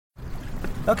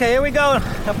Okay, here we go.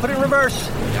 Now put it in reverse.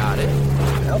 Got it.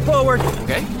 Now forward.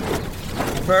 Okay.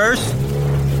 Reverse.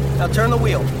 Now turn the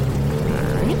wheel.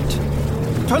 Alright.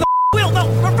 Turn the wheel! No!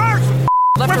 Reverse!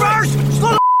 Left or right? Reverse!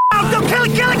 Slow the down! Don't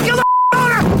kill it! Kill the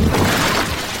owner!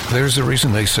 There's a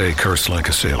reason they say curse like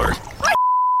a sailor. I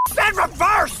said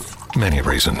reverse! Many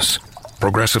reasons.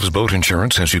 Progressive's boat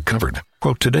insurance has you covered.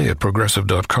 Quote today at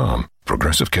Progressive.com.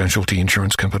 Progressive Casualty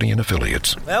Insurance Company and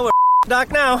Affiliates. Well, we're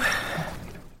Doc now.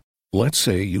 Let's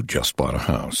say you just bought a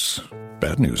house.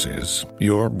 Bad news is,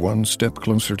 you're one step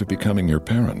closer to becoming your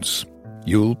parents.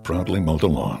 You'll proudly mow the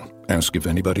lawn. Ask if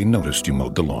anybody noticed you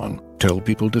mowed the lawn. Tell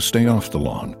people to stay off the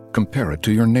lawn. Compare it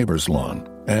to your neighbor's lawn.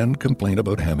 And complain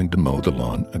about having to mow the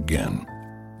lawn again.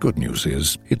 Good news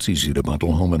is, it's easy to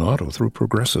bundle home and auto through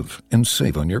Progressive and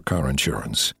save on your car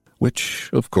insurance, which,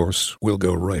 of course, will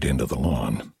go right into the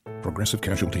lawn. Progressive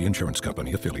Casualty Insurance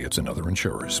Company, affiliates, and other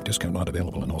insurers. Discount not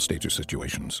available in all states or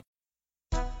situations.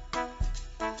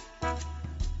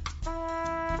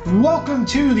 Welcome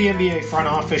to the NBA Front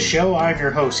Office Show. I'm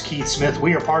your host, Keith Smith.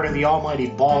 We are part of the Almighty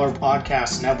Baller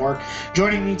Podcast Network.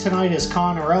 Joining me tonight is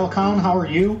Con Orell. Con, how are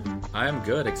you? I am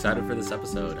good. Excited for this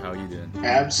episode. How are you doing?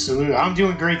 Absolutely. I'm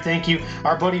doing great, thank you.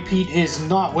 Our buddy Pete is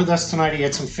not with us tonight. He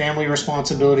had some family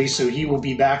responsibilities, so he will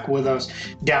be back with us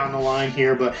down the line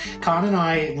here. But Con and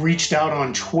I reached out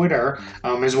on Twitter,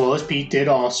 as well as Pete did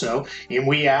also, and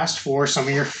we asked for some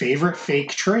of your favorite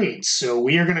fake trades. So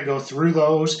we are going to go through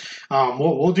those.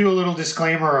 We'll do a little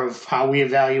disclaimer of how we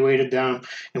evaluated them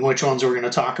and which ones we're going to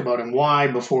talk about and why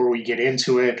before we get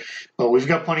into it. But we've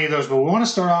got plenty of those. But we want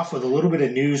to start off with a little bit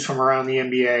of news from around the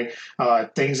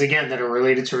NBA. Things, again, that are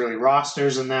related to early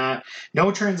rosters and that. No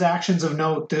transactions of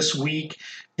note this week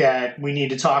that we need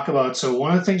to talk about. So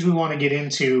one of the things we want to get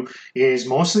into is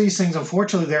most of these things,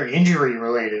 unfortunately, they're injury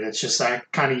related. It's just that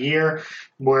kind of year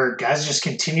where guys just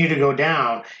continue to go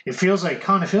down. It feels like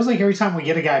every time we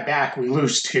get a guy back, we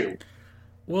lose two.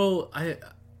 Well,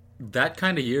 that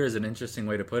kind of year is an interesting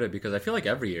way to put it because I feel like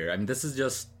every year, I mean, this is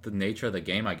just the nature of the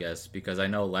game, I guess, because I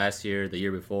know last year, the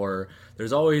year before,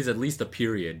 there's always at least a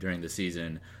period during the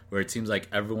season where it seems like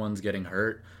everyone's getting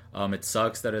hurt. It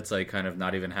sucks that it's like kind of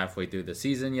not even halfway through the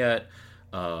season yet,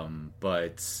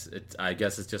 but I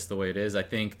guess it's just the way it is. I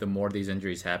think the more these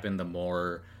injuries happen, the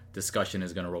more discussion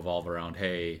is going to revolve around,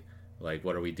 hey, like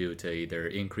what do we do to either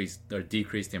increase or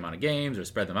decrease the amount of games or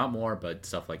spread them out more, but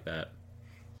stuff like that.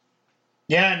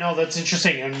 Yeah, no, that's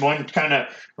interesting. And one kind of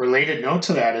related note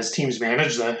to that is teams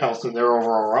manage the health of their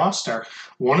overall roster.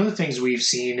 One of the things we've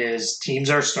seen is teams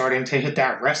are starting to hit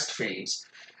that rest phase.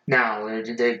 Now,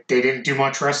 they didn't do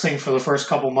much resting for the first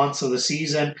couple months of the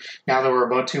season. Now that we're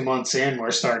about 2 months in,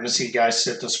 we're starting to see guys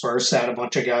sit. The Spurs sat a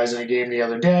bunch of guys in a game the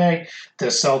other day. The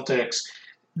Celtics,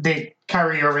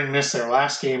 Kyrie Irving missed their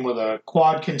last game with a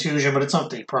quad contusion, but it's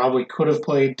something he probably could have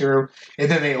played through. And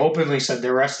then they openly said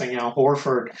they're resting Al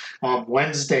Horford on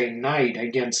Wednesday night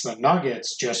against the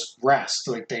Nuggets, just rest.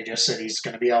 Like they just said he's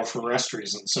going to be out for rest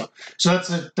reasons. So that's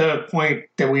the point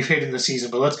that we've hit in the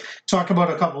season. But let's talk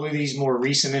about a couple of these more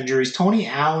recent injuries. Tony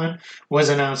Allen was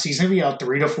announced he's going to be out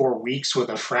 3 to 4 weeks with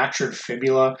a fractured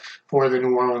fibula for the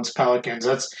New Orleans Pelicans.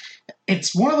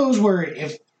 It's one of those where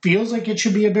if feels like it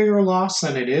should be a bigger loss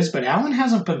than it is, but Allen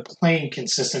hasn't been playing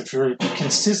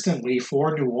consistently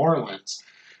for New Orleans.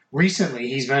 Recently,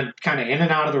 he's been kind of in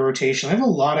and out of the rotation. They have a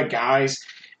lot of guys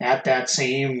at that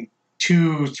same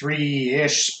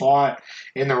 2-3-ish spot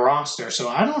in the roster, so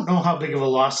I don't know how big of a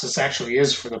loss this actually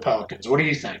is for the Pelicans. What do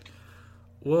you think?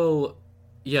 Well,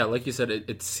 yeah, like you said,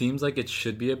 it seems like it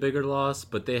should be a bigger loss,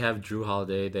 but they have Drew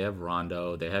Holiday, they have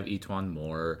Rondo, they have Etuan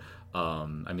Moore.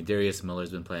 I mean, Darius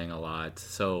Miller's been playing a lot.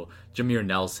 So Jameer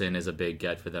Nelson is a big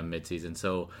get for them midseason.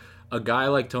 So a guy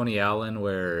like Tony Allen,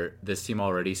 where this team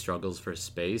already struggles for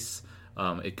space,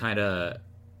 it kind of,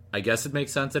 I guess it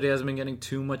makes sense that he hasn't been getting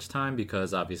too much time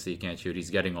because obviously he can't shoot. He's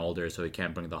getting older, so he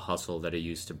can't bring the hustle that he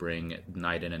used to bring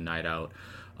night in and night out.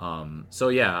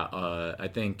 I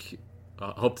think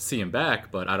hope to see him back,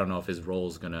 but I don't know if his role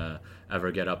is going to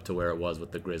ever get up to where it was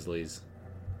with the Grizzlies.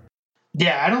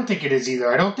 Yeah, I don't think it is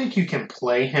either. I don't think you can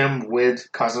play him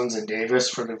with Cousins and Davis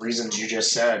for the reasons you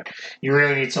just said. You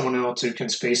really need someone else who can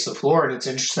space the floor, and it's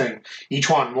interesting.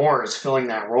 Etuan Moore is filling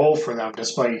that role for them,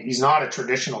 despite he's not a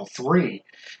traditional 3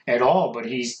 at all, but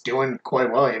he's doing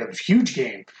quite well. He had a huge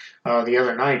game the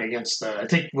other night against I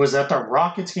think, was that the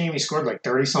Rockets game? He scored like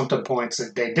 30-something points.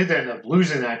 They did end up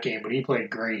losing that game, but he played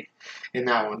great in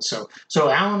that one. So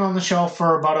Allen on the shelf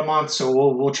for about a month. So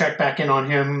we'll check back in on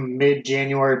him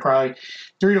mid-January, probably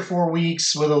 3 to 4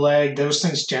 weeks with a leg. Those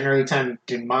things generally tend,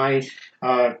 in my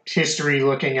history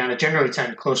looking at it, generally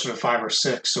tend closer to 5 or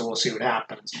 6, so we'll see what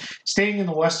happens. Staying in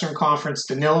the Western Conference,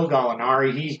 Danilo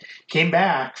Gallinari, he came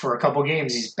back for a couple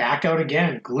games. He's back out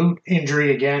again. Glute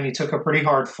injury again. He took a pretty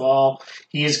hard fall.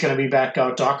 He is going to be back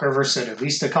out. Doc Rivers said at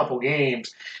least a couple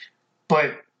games.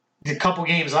 But the couple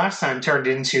games last time turned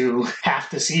into half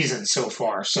the season so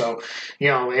far. So,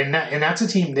 and that's a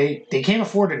team, they can't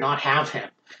afford to not have him.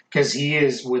 Because he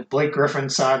is, with Blake Griffin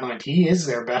sidelined, he is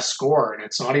their best scorer, and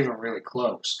it's not even really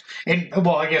close. And,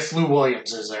 well, I guess Lou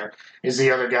Williams is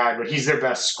the other guy, but he's their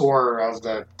best scorer of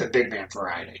the big man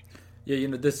variety. Yeah,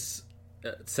 this,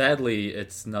 sadly,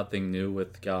 it's nothing new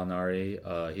with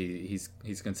Gallinari.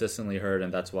 He's consistently hurt,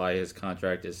 and that's why his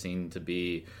contract is seen to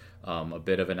be a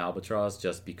bit of an albatross,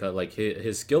 just because,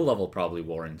 his skill level probably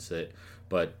warrants it,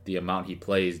 but the amount he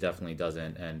plays definitely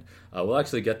doesn't. And we'll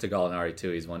actually get to Gallinari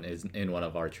too. He's in one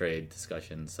of our trade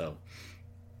discussions. So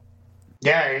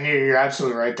yeah, and you're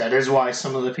absolutely right. That is why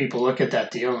some of the people look at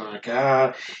that deal and like,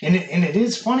 and it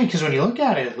is funny because when you look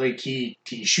at it, he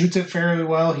shoots it fairly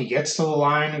well. He gets to the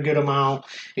line a good amount.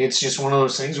 It's just one of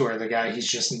those things where the guy,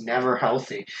 he's just never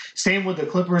healthy. Staying with the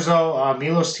Clippers though,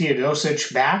 Milos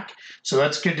Teodosic back. So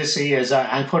that's good to see. As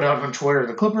I put out on Twitter,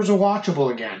 the Clippers are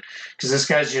watchable again because this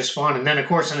guy's just fun. And then, of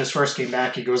course, in his first game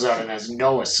back, he goes out and has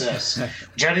no assists.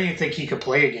 Which I didn't think he could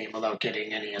play a game without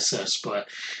getting any assists. But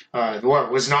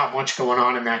was not much going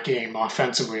on in that game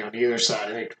offensively on either side.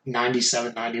 I think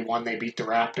 97-91 they beat the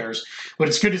Raptors. But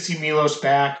it's good to see Milos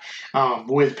back.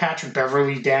 With Patrick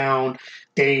Beverley down,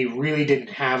 they really didn't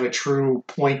have a true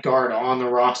point guard on the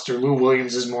roster. Lou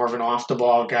Williams is more of an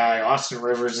off-the-ball guy. Austin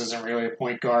Rivers isn't really a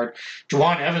point guard.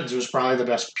 Juwan Evans was probably the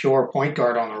best pure point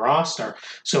guard on the roster.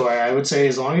 So I would say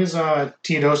as long as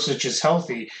Teodosic is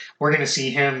healthy, we're going to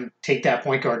see him take that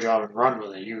point guard job and run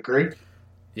with it. You agree?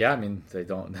 Yeah, I mean,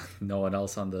 no one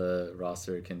else on the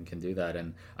roster can do that.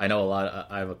 And I know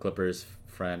I have a Clippers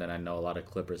friend, and I know a lot of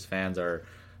Clippers fans are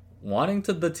wanting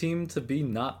the team to be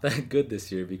not that good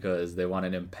this year because they want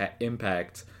an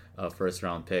impact first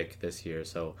round pick this year.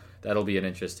 So that'll be an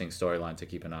interesting storyline to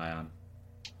keep an eye on.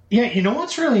 Yeah,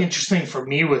 what's really interesting for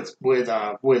me with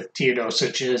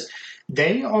Teodosic is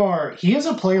he has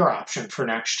a player option for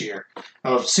next year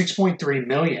of $6.3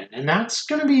 million, and that's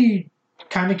going to be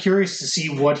kind of curious to see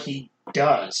what he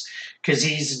does because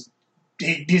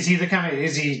does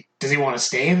he want to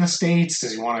stay in the States?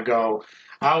 Does he want to go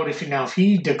out? If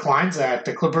he declines that,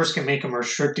 the Clippers can make him a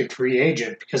restricted free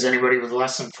agent because anybody with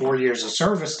less than 4 years of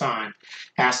service time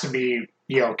has to be,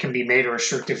 can be made a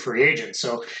restricted free agent.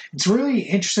 So it's really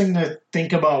interesting to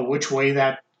think about which way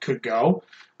that could go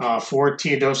for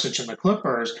Teodosic and the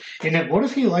Clippers. And then what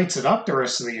if he lights it up the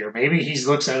rest of the year? Maybe he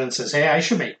looks at it and says, hey, I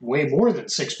should make way more than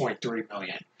 $6.3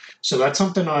 million. So that's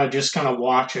something I just kind of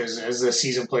watch as the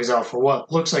season plays out for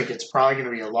what looks like it's probably going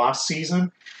to be a lost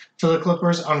season for the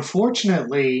Clippers.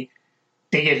 Unfortunately,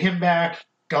 they get him back.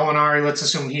 Gallinari, let's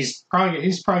assume he's probably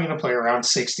going to play around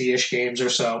 60-ish games or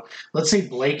so. Let's say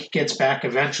Blake gets back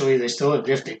eventually.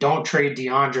 If they don't trade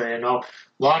DeAndre, I know a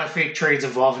lot of fake trades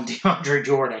involving DeAndre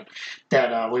Jordan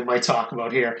that we might talk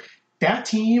about here. That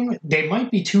team, they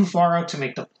might be too far out to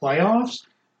make the playoffs,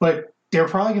 but they're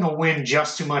probably going to win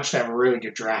just too much to have a really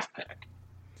good draft pick.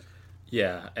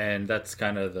 Yeah, and that's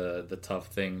kind of the tough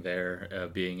thing there,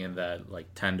 being in that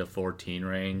 10 to 14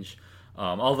 range.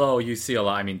 Although you see a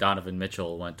lot, I mean, Donovan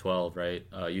Mitchell went 12, right?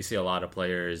 You see a lot of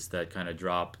players that kind of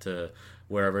drop to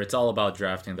wherever. It's all about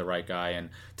drafting the right guy. And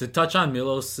to touch on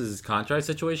Milos's contract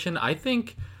situation, I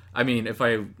think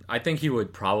he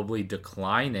would probably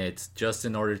decline it just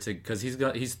in order to, because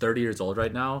he's 30 years old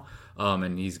right now,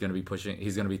 and he's going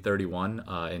to be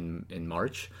 31 in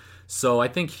March. So I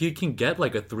think he can get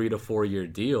a 3 to 4 year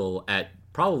deal at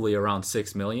probably around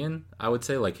 $6 million, I would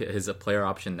say, his player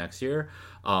option next year,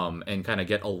 and kind of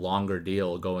get a longer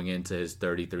deal going into his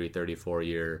 33, 34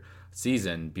 year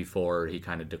season before he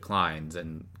kind of declines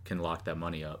and can lock that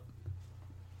money up.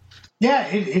 Yeah,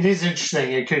 it is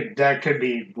interesting. That could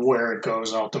be where it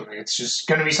goes ultimately. It's just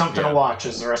going to be something to watch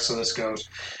as the rest of this goes.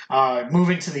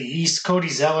 Moving to the East, Cody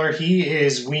Zeller,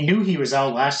 we knew he was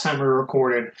out last time we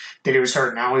recorded that he was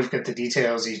hurt. Now we've got the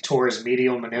details. He tore his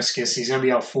medial meniscus. He's going to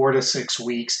be out 4 to 6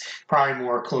 weeks, probably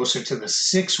more closer to the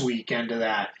 6-week end of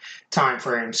that time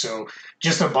frame. So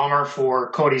just a bummer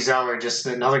for Cody Zeller, just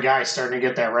another guy starting to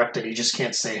get that rep that he just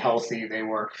can't stay healthy. They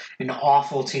were an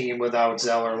awful team without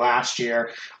Zeller last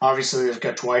year. Obviously, they've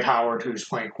got Dwight Howard, who's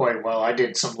playing quite well. I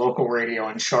did some local radio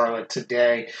in Charlotte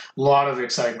today. A lot of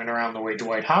excitement around the way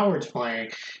Dwight Howard's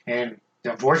playing. And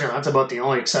unfortunately, that's about the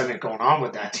only excitement going on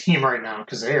with that team right now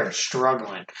because they are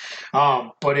struggling.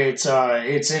 But it's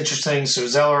interesting. So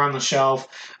Zeller on the shelf.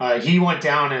 He went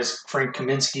down as Frank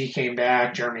Kaminsky came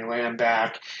back, Jeremy Lamb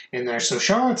back in there. So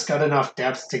Charlotte's got enough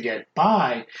depth to get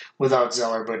by without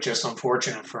Zeller, but just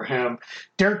unfortunate for him.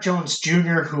 Derek Jones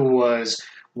Jr., who was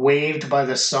waived by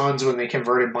the Suns when they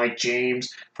converted Mike James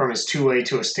from his two-way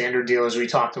to a standard deal, as we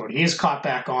talked about. He is caught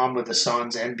back on with the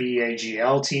Suns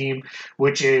NBAGL team,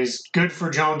 which is good for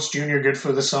Jones Jr., good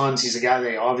for the Suns. He's a guy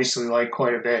they obviously like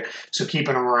quite a bit, so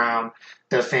keeping him around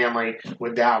the family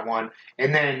with that one.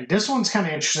 And then this one's kind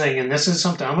of interesting, and this is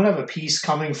something I'm going to have a piece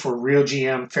coming for Real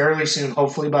GM fairly soon,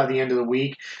 hopefully by the end of the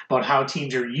week, about how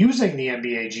teams are using the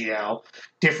NBAGL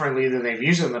differently than they've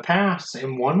used it in the past.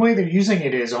 And one way they're using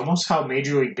it is almost how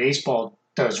Major League Baseball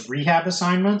does rehab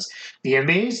assignments. The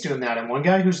NBA is doing that, and one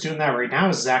guy who's doing that right now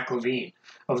is Zach LaVine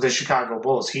of the Chicago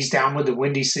Bulls. He's down with the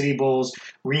Windy City Bulls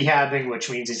rehabbing, which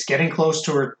means he's getting close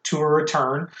to a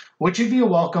return, which would be a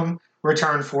welcome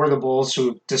return for the Bulls,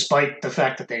 who, despite the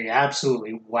fact that they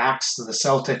absolutely waxed the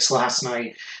Celtics last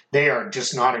night, they are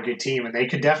just not a good team, and they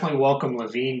could definitely welcome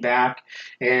LaVine back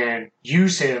and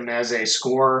use him as a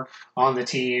scorer on the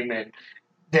team, and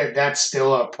that's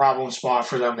still a problem spot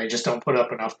for them. They just don't put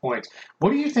up enough points. What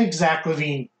do you think Zach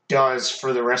LaVine does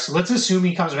for the rest? Let's assume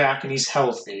he comes back and he's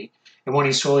healthy, and when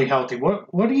he's fully healthy, what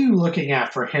are you looking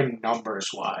at for him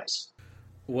numbers-wise?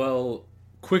 Well,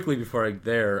 quickly before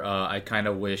I kind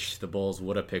of wish the Bulls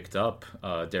would have picked up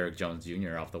Derek Jones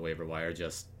Jr. off the waiver wire.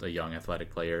 Just a young athletic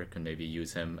player, can maybe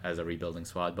use him as a rebuilding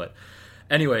squad. But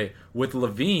anyway, with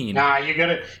LaVine, Nah, you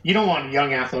don't want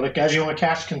young athletic guys. You want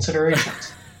cash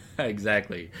considerations.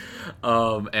 Exactly.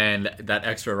 And that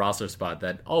extra roster spot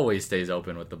that always stays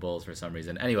open with the Bulls for some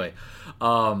reason. Anyway,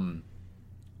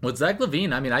 with Zach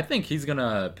LaVine, I mean, I think he's going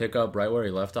to pick up right where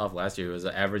he left off last year. He was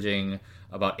averaging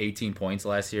about 18 points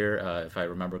last year, if I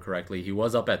remember correctly. He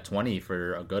was up at 20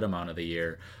 for a good amount of the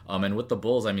year. And with the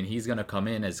Bulls, I mean, he's going to come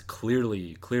in as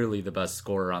clearly the best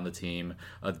scorer on the team,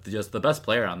 just the best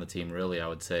player on the team, really, I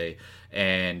would say.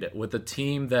 And with a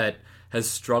team that has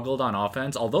struggled on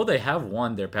offense, although they have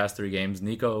won their past 3 games,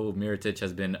 Niko Mirotic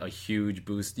has been a huge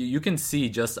boost. You can see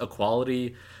just a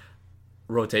quality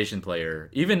rotation player,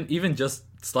 even just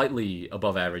slightly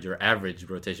above average or average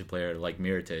rotation player like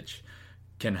Mirotic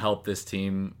can help this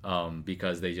team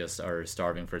because they just are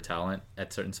starving for talent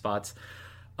at certain spots.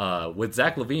 With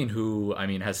Zach LaVine, who, I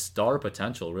mean, has star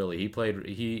potential, really. He played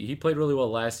really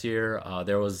well last year.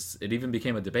 It even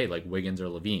became a debate, like Wiggins or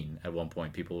LaVine at one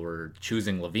point. People were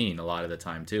choosing LaVine a lot of the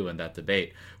time, too, in that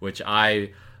debate, which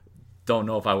I don't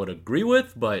know if I would agree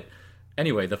with, but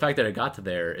anyway, the fact that it got to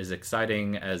there is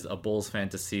exciting as a Bulls fan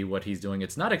to see what he's doing.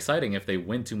 It's not exciting if they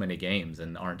win too many games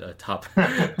and aren't a top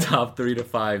 3 to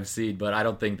 5 seed, but I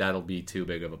don't think that'll be too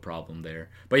big of a problem there.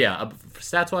 But yeah,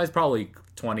 stats-wise, probably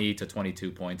 20 to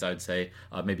 22 points, I would say.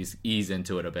 Maybe ease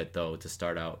into it a bit, though, to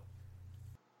start out.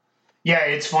 Yeah,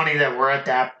 it's funny that we're at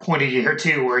that point of year,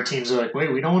 too, where teams are like,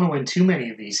 wait, we don't want to win too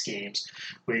many of these games.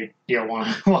 We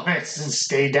want to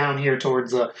stay down here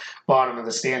towards the bottom of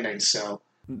the standings, so...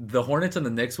 The Hornets and the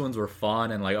Knicks ones were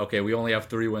fun, and like, okay, we only have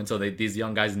 3 wins, so these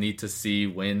young guys need to see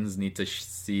wins, need to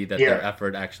see that their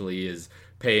effort actually is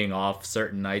paying off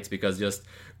certain nights, because just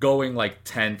going like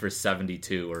 10 for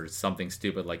 72 or something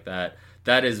stupid like that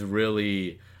is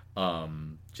really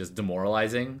just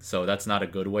demoralizing. So that's not a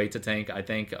good way to tank, I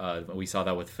think. We saw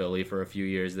that with Philly for a few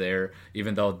years there.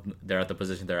 Even though they're at the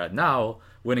position they're at now,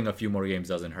 winning a few more games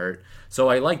doesn't hurt. So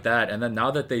I like that. And then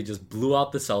now that they just blew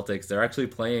out the Celtics, they're actually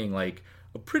playing like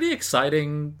a pretty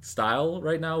exciting style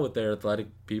right now with their athletic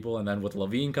people. And then with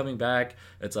LaVine coming back,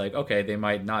 it's like, okay, they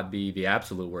might not be the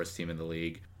absolute worst team in the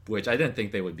league, which I didn't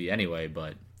think they would be anyway,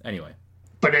 but anyway.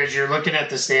 But as you're looking at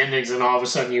the standings and all of a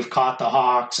sudden you've caught the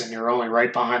Hawks and you're only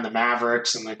right behind the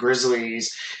Mavericks and the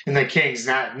Grizzlies and the Kings,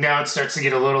 now it starts to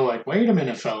get a little like, wait a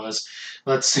minute, fellas,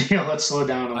 let's slow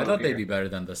down a little. I thought here. they'd be better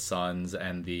than the Suns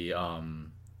and the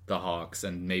Hawks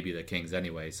and maybe the Kings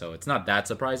anyway, so it's not that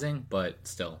surprising, but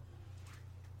still.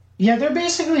 Yeah, they're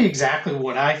basically exactly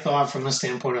what I thought from the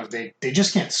standpoint of they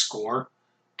just can't score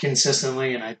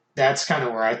consistently, and that's kind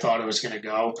of where I thought it was going to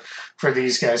go for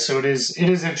these guys. So it is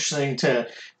interesting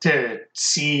to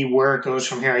see where it goes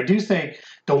from here. I do think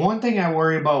the one thing I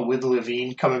worry about with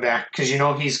LaVine coming back, because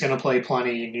he's going to play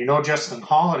plenty, and Justin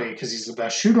Holiday, because he's the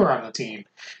best shooter on the team,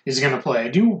 is going to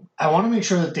play. I want to make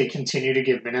sure that they continue to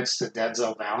give minutes to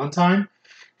Denzel Valentine,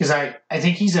 because I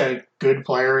think he's a good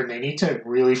player, and they need to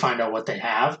really find out what they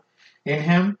have in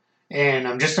him. And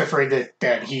I'm just afraid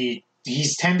that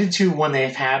he's tended to, when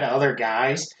they've had other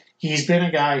guys, he's been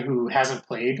a guy who hasn't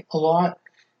played a lot.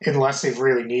 unless they've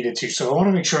really needed to. So I want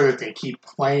to make sure that they keep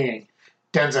playing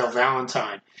Denzel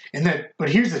Valentine. But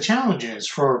here's the challenge is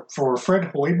for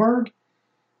Fred Hoiberg,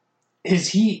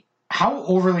 how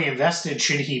overly invested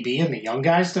should he be in the young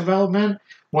guys' development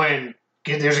when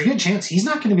there's a good chance he's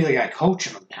not going to be the guy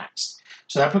coaching them next?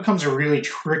 So that becomes a really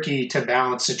tricky to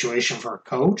balance situation for a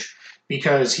coach,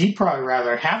 because he'd probably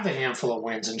rather have the handful of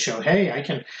wins and show, hey, I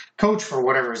can coach for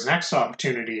whatever his next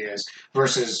opportunity is,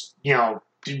 versus,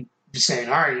 saying,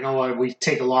 all right, you know what, we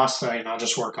take a loss tonight and I'll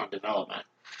just work on development.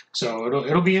 So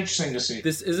it'll be interesting to see.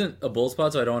 This isn't a bull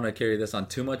spot, so I don't want to carry this on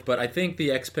too much, but I think the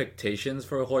expectations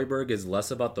for Hoiberg is less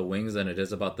about the wings than it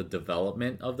is about the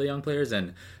development of the young players.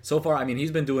 And so far, I mean, he's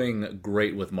been doing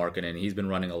great with Markkanen. He's been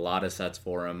running a lot of sets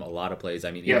for him, a lot of plays.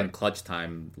 I mean, even clutch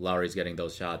time, Lowry's getting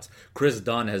those shots. Chris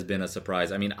Dunn has been a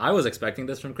surprise. I mean, I was expecting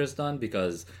this from Chris Dunn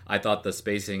because I thought the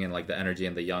spacing and like the energy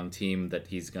and the young team that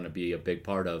he's going to be a big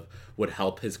part of would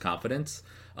help his confidence.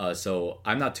 So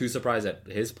I'm not too surprised at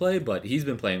his play, but he's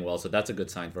been playing well, so that's a good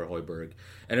sign for Hoiberg.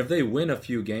 And if they win a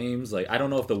few games, like I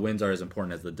don't know if the wins are as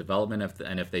important as the development,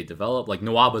 if they develop, like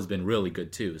Nwaba's been really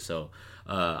good too. So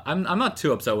I'm not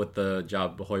too upset with the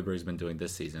job Hoiberg's been doing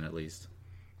this season, at least.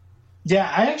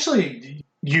 Yeah, I actually,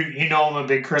 I'm a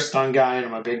big Chris Dunn guy, and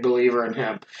I'm a big believer in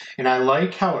him. And I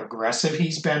like how aggressive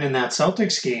he's been in that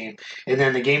Celtics game. And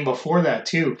then the game before that,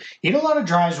 too. He had a lot of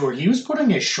drives where he was putting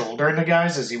his shoulder into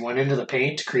guys as he went into the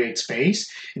paint to create space,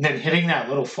 and then hitting that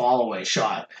little fall-away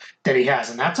shot that he has.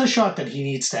 And that's a shot that he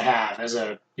needs to have as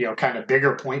a, kind of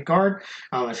bigger point guard.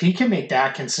 If he can make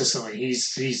that consistently,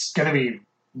 he's going to be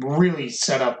really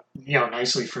set up,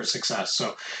 nicely for success.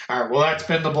 So, all right, well, that's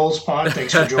been the Bulls Pod.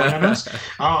 Thanks for joining us.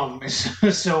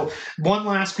 So one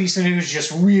last piece of news,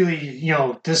 just really,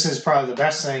 this is probably the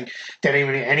best thing that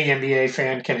any NBA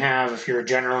fan can have if you're a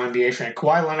general NBA fan.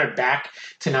 Kawhi Leonard back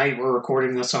tonight. We're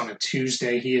recording this on a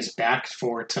Tuesday. He is back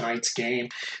for tonight's game.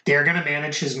 They're going to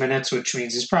manage his minutes, which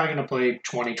means he's probably going to play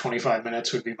 20, 25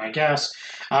 minutes would be my guess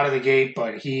out of the gate,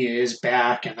 but he is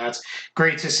back, and that's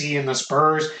great to see in the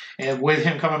Spurs. And with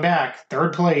him coming back,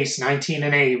 third place,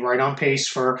 19-8, right on pace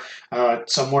for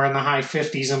somewhere in the high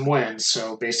 50s in wins.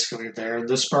 So basically, they're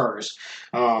the Spurs.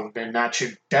 And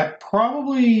that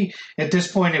probably, at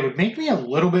this point, it would make me a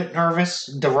little bit nervous.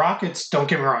 The Rockets, don't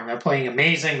get me wrong, they're playing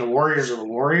amazing. The Warriors are the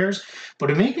Warriors. But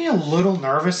it made me a little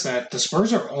nervous that the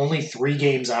Spurs are only 3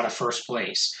 games out of first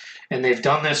place. And they've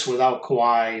done this without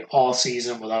Kawhi all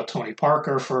season, without Tony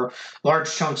Parker for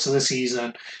large chunks of the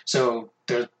season. So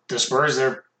the Spurs,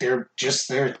 they're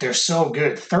so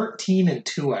good.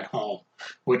 13-2 at home,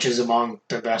 which is among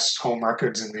the best home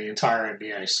records in the entire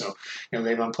NBA. So,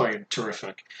 they've been playing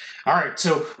terrific. All right,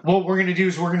 so what we're going to do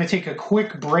is we're going to take a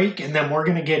quick break, and then we're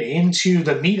going to get into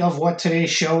the meat of what today's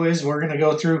show is. We're going to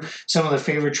go through some of the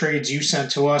favorite trades you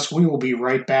sent to us. We will be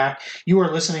right back. You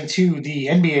are listening to the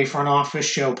NBA Front Office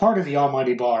Show, part of the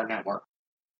Almighty Baller Network.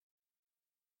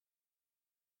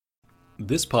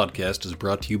 This podcast is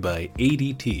brought to you by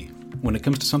ADT. When it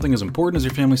comes to something as important as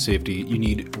your family's safety, you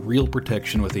need real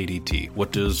protection with ADT.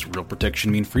 What does real protection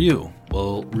mean for you?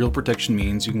 Well, real protection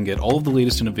means you can get all of the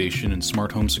latest innovation in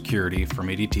smart home security from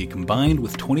ADT combined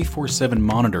with 24/7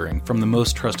 monitoring from the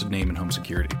most trusted name in home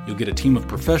security. You'll get a team of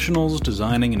professionals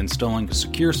designing and installing a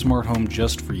secure smart home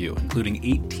just for you, including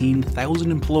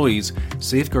 18,000 employees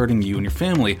safeguarding you and your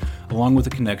family, along with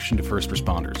a connection to first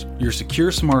responders. Your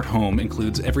secure smart home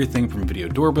includes everything from video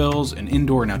doorbells and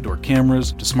indoor and outdoor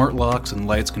cameras to smart locks and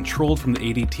lights controlled from the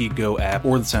ADT Go app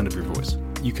or the sound of your voice.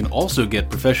 You can also get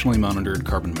professionally monitored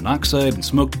carbon monoxide and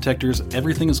smoke detectors.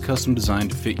 Everything is custom designed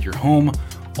to fit your home,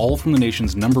 all from the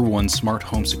nation's #1 smart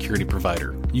home security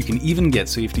provider. You can even get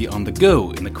safety on the go,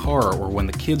 in the car, or when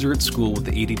the kids are at school with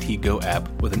the ADT Go app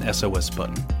with an SOS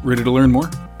button. Ready to learn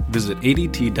more? Visit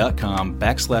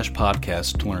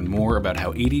ADT.com/podcast to learn more about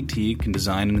how ADT can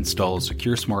design and install a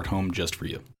secure smart home just for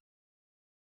you.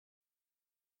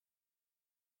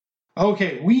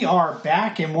 Okay, we are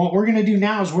back, and what we're going to do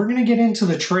now is we're going to get into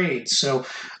the trades. So,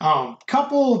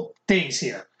 couple things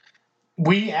here.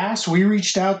 We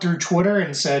reached out through Twitter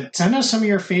and said, send us some of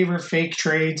your favorite fake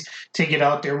trades to get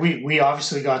out there. We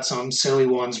obviously got some silly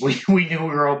ones. We knew we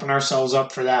were opening ourselves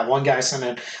up for that. One guy sent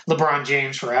in LeBron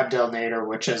James for Abdel Nader,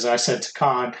 which, as I said to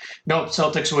Khan, nope,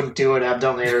 Celtics wouldn't do it.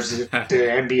 Abdel Nader's the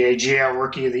NBA GL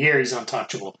Rookie of the Year. He's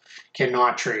untouchable.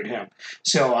 Cannot trade him.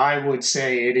 So I would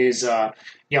say it is,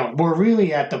 we're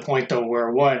really at the point, though, where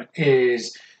what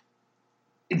is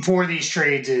for these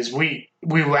trades is we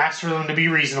asked for them to be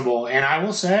reasonable. And I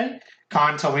will say,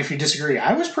 Khan, tell me if you disagree,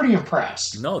 I was pretty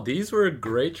impressed. No, these were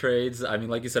great trades. I mean,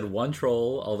 like you said, one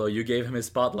troll, although you gave him his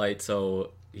spotlight,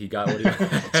 so he got what he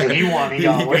So he won. He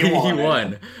got what he wanted. He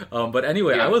won. But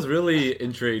anyway, Yeah. I was really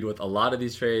intrigued with a lot of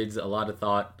these trades. A lot of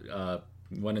thought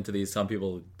went into these. Some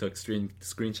people took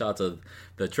screenshots of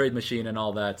the trade machine and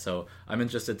all that. So I'm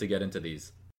interested to get into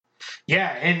these.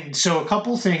 Yeah, and so a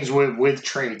couple things with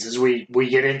trades as we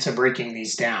get into breaking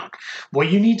these down.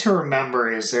 What you need to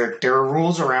remember is there are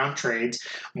rules around trades.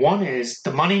 One is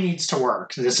the money needs to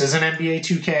work. This isn't NBA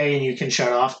 2K and you can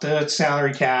shut off the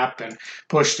salary cap and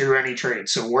push through any trade.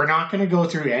 So we're not going to go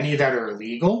through any that are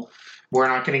illegal. We're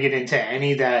not going to get into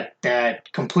any that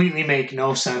completely make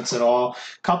no sense at all.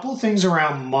 Couple things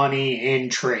around money in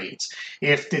trades.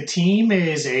 If the team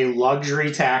is a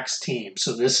luxury tax team,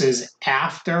 so this is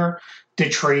after the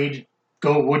trade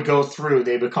would go through,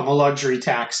 they become a luxury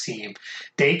tax team,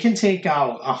 they can take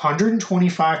out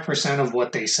 125% of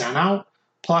what they sent out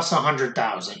plus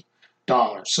 $100,000.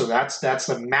 So that's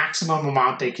the maximum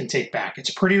amount they can take back.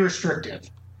 It's pretty restrictive.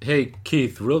 Hey,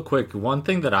 Keith, real quick, one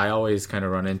thing that I always kind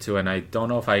of run into, and I don't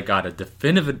know if I got a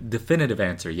definitive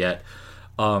answer yet,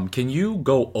 can you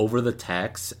go over the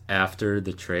tax after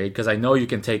the trade? Because I know you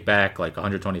can take back like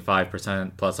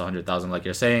 125% plus 100,000 like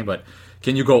you're saying, but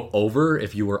can you go over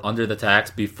if you were under the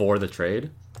tax before the trade?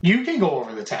 You can go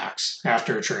over the tax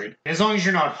after a trade, as long as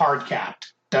you're not hard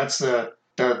capped. That's the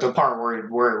part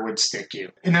where it would stick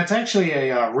you. And that's actually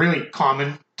a really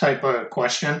common type of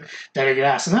question that I get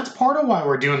asked. And that's part of why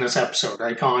we're doing this episode,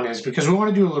 right, Colin, is because we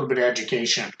want to do a little bit of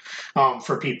education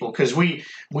for people, because we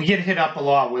get hit up a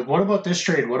lot with, what about this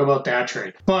trade? What about that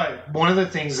trade? But one of the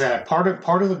things that part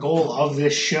of the goal of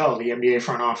this show, the NBA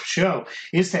Front Office show,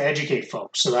 is to educate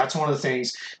folks. So that's one of the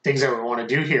things that we want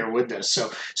to do here with this. So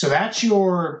that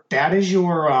is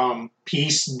your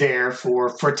piece there for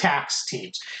tax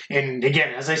teams. And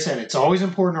again, as I said, it's always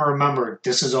important to remember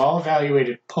this is all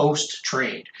evaluated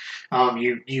post-trade.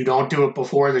 You don't do it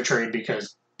before the trade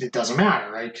because it doesn't matter,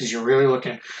 right? Because you're really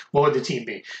looking, what would the team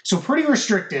be? So pretty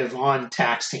restrictive on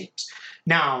tax teams.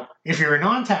 Now, if you're a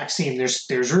non-tax team,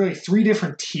 there's really three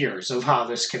different tiers of how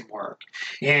this can work.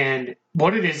 And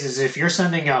what it is if you're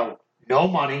sending out no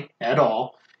money at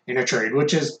all in a trade,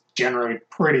 which is generally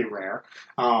pretty rare,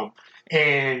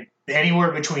 and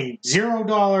anywhere between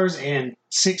 $0 and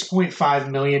 $6.5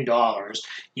 million,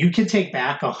 you can take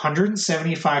back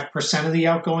 175% of the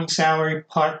outgoing salary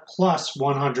plus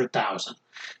 $100,000.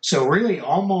 So really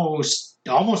almost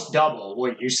double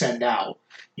what you send out,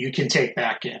 you can take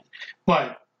back in.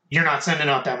 But you're not sending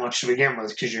out that much to begin with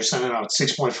because you're sending out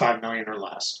 $6.5 million or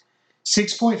less.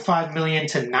 $6.5 million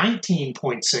to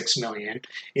 $19.6 million.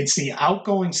 It's the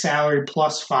outgoing salary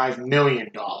plus $5 million.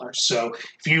 So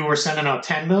if you were sending out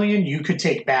 $10 million, you could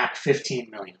take back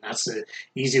 $15 million. That's the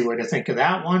easy way to think of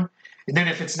that one. And then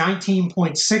if it's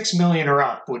 $19.6 million or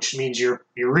up, which means you're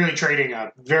really trading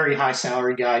a very high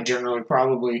salary guy, generally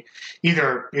probably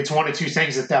either it's one of two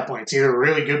things at that point. It's either a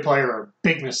really good player or a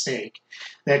big mistake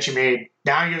that you made.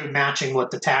 Now you're matching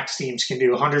what the tax teams can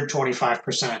do,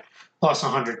 125%. Plus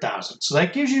 100,000. So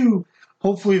that gives you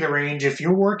hopefully the range. If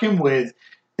you're working with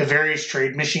the various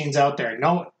trade machines out there,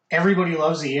 no, everybody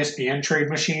loves the ESPN trade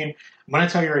machine. I'm going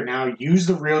to tell you right now, use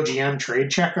the Real GM trade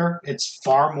checker. It's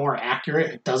far more accurate.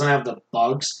 It doesn't have the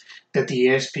bugs that the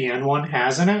ESPN one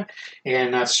has in it.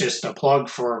 And that's just a plug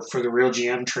for the Real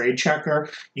GM trade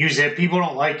checker. Use it. People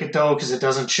don't like it though because it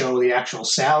doesn't show the actual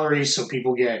salary. So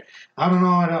people get,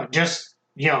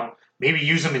 maybe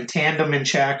use them in tandem in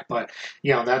check, but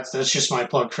that's just my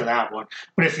plug for that one.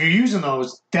 But if you're using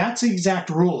those, that's the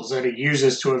exact rules that it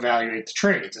uses to evaluate the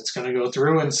trades. It's going to go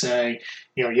through and say,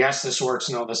 yes, this works,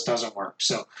 no, this doesn't work.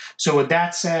 So with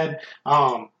that said,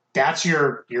 that's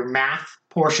your math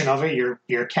portion of it,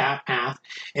 your cap math.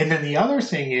 And then the other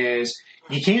thing is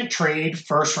you can't trade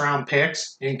first round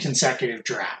picks in consecutive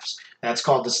drafts. That's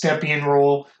called the Stepien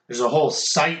rule. There's a whole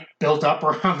site built up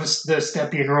around the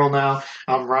Stepien rule now,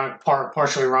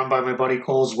 partially run by my buddy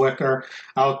Cole Zwicker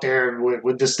out there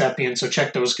with the Stepien. So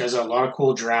check those guys out. A lot of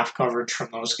cool draft coverage from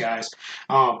those guys.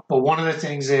 But one of the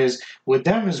things is with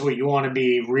them is what you want to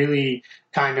be really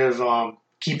kind of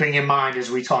keeping in mind as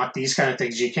we talk these kind of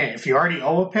things. You can't, if you already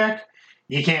owe a pick,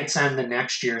 you can't send the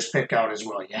next year's pick out as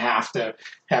well. You have to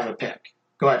have a pick.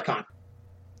 Go ahead, Con.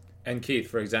 And Keith,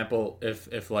 for example,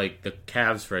 if like the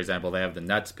Cavs, for example, they have the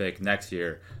Nets pick next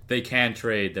year, they can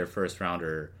trade their first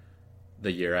rounder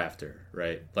the year after,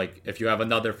 right? Like if you have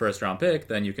another first round pick,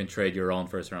 then you can trade your own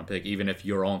first round pick, even if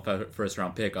your own first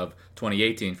round pick of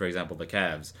 2018, for example, the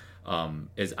Cavs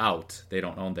is out. They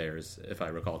don't own theirs, if I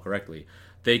recall correctly.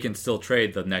 They can still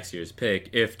trade the next year's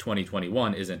pick if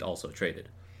 2021 isn't also traded.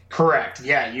 Correct.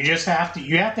 Yeah, you have to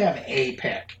have a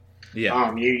pick.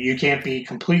 Yeah. You can't be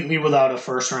completely without a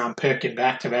first-round pick in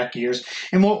back-to-back years.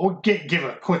 And we'll give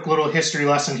a quick little history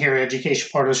lesson here, education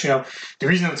part of the show. The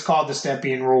reason it's called the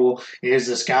Stepien rule is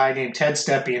this guy named Ted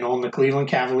Stepien owned the Cleveland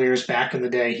Cavaliers back in the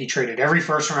day. He traded every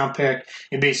first-round pick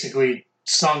and basically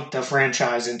sunk the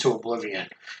franchise into oblivion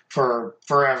for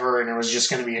forever, and it was just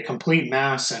going to be a complete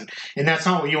mess, and that's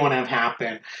not what you want to have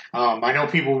happen. I know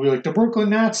people will be like, the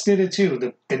Brooklyn Nets did it too.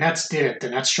 The Nets did it. The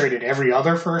Nets traded every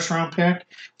other first-round pick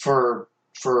for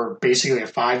basically a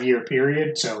 5-year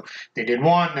period. So they did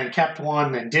one, then kept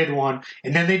one, then did one,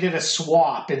 and then they did a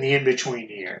swap in the in-between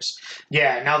years.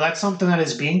 Yeah, now that's something that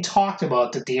is being talked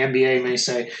about that the NBA may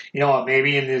say, you know what,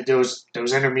 maybe in those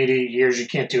intermediate years you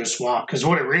can't do a swap. Because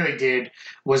what it really did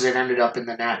was it ended up in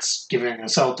the Nets giving the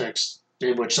Celtics,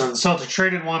 which the Celtics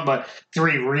traded one, but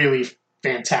 3 really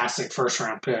fantastic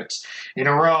first-round picks in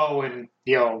a row, and,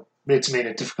 it's made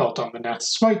it difficult on the Nets,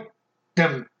 despite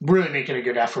them really making a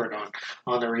good effort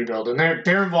on the rebuild, and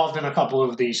they're involved in a couple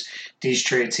of these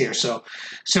trades here. So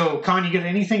Con, you got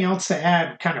anything else to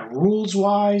add, kind of rules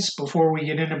wise, before we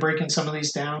get into breaking some of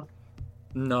these down?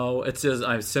 No, it's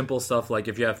just simple stuff like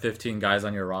if you have 15 guys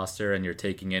on your roster and you're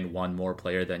taking in one more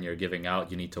player than you're giving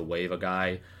out, you need to waive a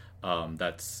guy.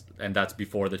 That's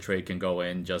before the trade can go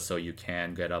in, just so you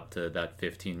can get up to that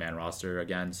 15-man roster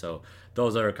again. So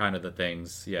those are kind of the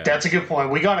things. Yeah, that's a good point.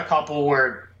 We got a couple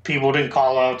where people didn't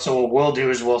call out, so what we'll do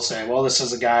is we'll say, well, this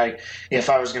is a guy, if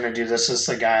I was going to do this is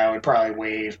the guy I would probably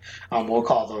waive. We'll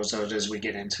call those out as we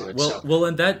get into it. Well,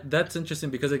 and that's interesting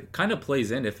because it kind of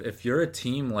plays in. If you're a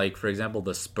team like, for example,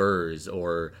 the Spurs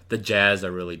or the Jazz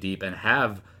are really deep and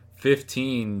have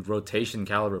 15 rotation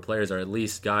caliber players, or at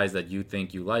least guys that you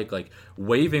think you like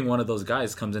waiving one of those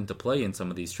guys comes into play in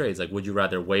some of these trades. Like, would you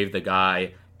rather waive the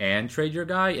guy and trade your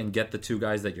guy and get the 2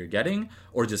 guys that you're getting,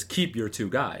 or just keep your 2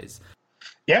 guys?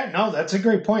 Yeah, no, that's a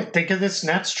great point. Think of this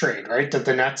Nets trade, right, that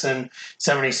the Nets and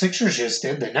 76ers just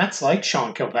did. The Nets like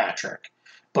Sean Kilpatrick.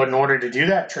 But in order to do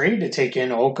that trade, to take in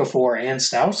Okafor and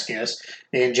Stauskas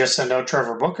and just send out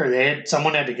Trevor Booker,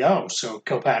 someone had to go. So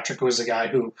Kilpatrick was the guy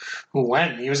who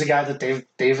went. He was a guy that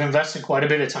they've invested quite a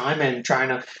bit of time in trying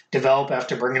to develop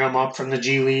after bringing him up from the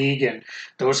G League and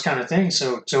those kind of things.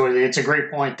 So it's a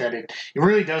great point that it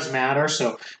really does matter.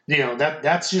 So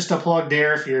that's just a plug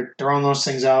there if you're throwing those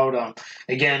things out.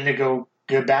 Again, to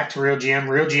go back to Real GM.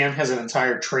 Real GM has an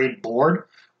entire trade board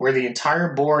where the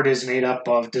entire board is made up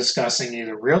of discussing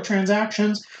either real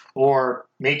transactions or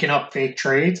making up fake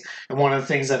trades. And one of the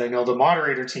things that I know the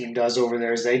moderator team does over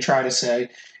there is they try to say,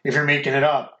 if you're making it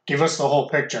up, give us the whole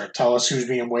picture. Tell us who's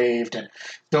being waived and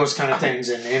those kind of things.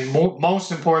 And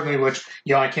most importantly, which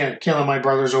I can't kill my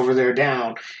brothers over there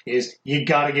down, is you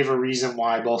got to give a reason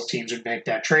why both teams would make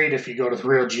that trade if you go to the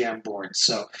Real GM board.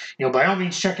 So, by all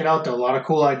means, check it out. There are a lot of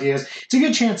cool ideas. It's a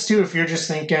good chance, too, if you're just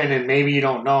thinking and maybe you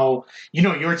don't know,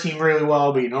 your team really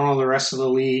well, but you don't know the rest of the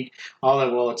league, all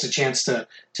that. Well, it's a chance to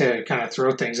kind of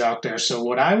throw things out there. So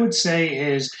what I would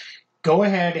say is go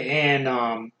ahead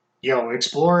and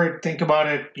explore it, think about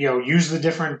it, use the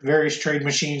different various trade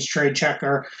machines, trade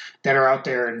checker that are out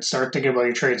there and start thinking about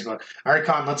your trades. But all right,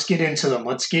 Con, let's get into them.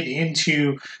 Let's get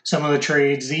into some of the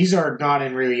trades. These are not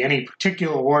in really any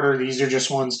particular order. These are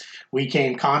just ones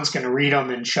Con's going to read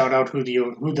them and shout out who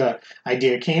the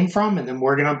idea came from, and then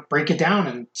we're going to break it down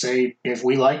and say if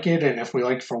we like it and if we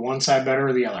like it for one side better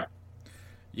or the other.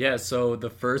 Yeah, so the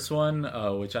first one,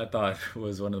 which I thought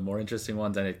was one of the more interesting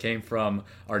ones, and it came from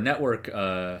our network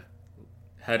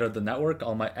head of the network,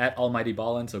 at Almighty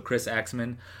Ballin, so Chris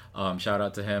Axman, shout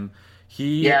out to him.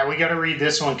 We got to read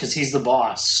this one because he's the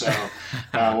boss, so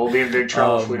we'll be in big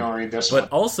trouble if we don't read this one. But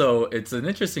also, it's an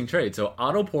interesting trade. So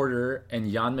Otto Porter and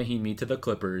Jan Mahimi to the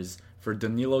Clippers for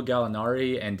Danilo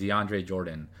Gallinari and DeAndre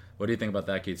Jordan. What do you think about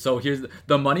that, Keith? So here's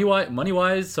the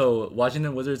money-wise. So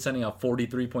Washington Wizards sending out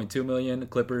 $43.2 million,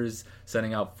 Clippers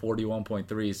sending out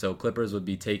 $41.3. So Clippers would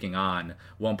be taking on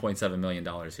 $1.7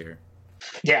 million here.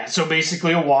 Yeah, so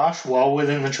basically a wash, well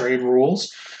within the trade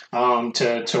rules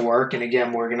to work. And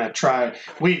again, we're gonna try.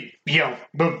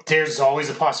 But there's always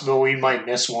a possibility we might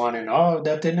miss one, and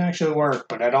that didn't actually work.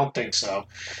 But I don't think so.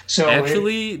 So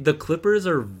actually, the Clippers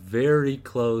are very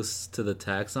close to the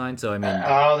tax line. So I mean,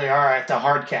 they are at the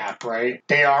hard cap, right?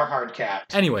 They are hard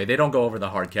capped. Anyway, they don't go over the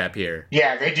hard cap here.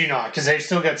 Yeah, they do not, because they've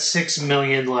still got $6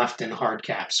 million left in hard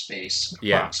cap space,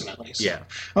 approximately. So. Yeah.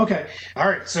 Okay. All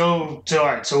right. So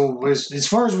as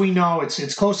far as we know,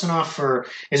 it's close enough for,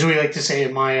 as we like to say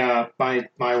in my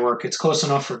work, it's close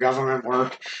enough for government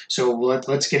work. So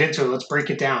let's get into it. Let's break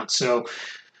it down. So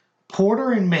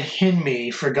Porter and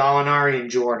Mahimi for Gallinari and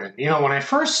Jordan. When I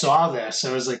first saw this,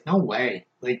 I was like, no way.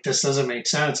 Like, this doesn't make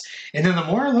sense. And then the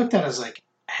more I looked at it, I was like,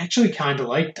 I actually kind of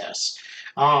like this.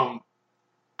 I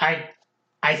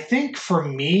think for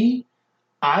me,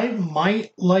 I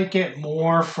might like it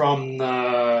more from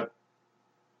the.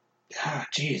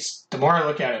 The more I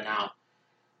look at it now.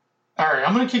 All right,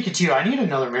 I'm going to kick it to you. I need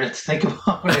another minute to think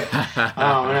about it, and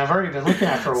I've already been looking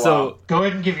at it for a while. Go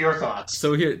ahead and give your thoughts.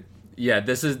 So here,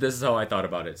 this is how I thought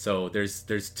about it. So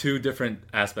there's two different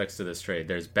aspects to this trade.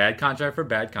 There's bad contract for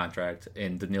bad contract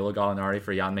in Danilo Gallinari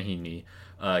for Jan Mahinmi.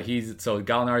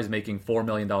 Gallinari's making $4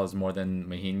 million more than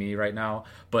Mahinmi right now,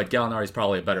 but Gallinari's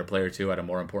probably a better player too at a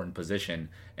more important position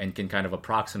and can kind of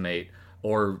approximate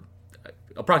for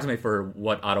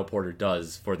what Otto Porter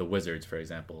does for the Wizards, for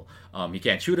example. He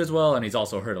can't shoot as well, and he's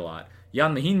also hurt a lot.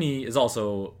 Jan Mahinmi is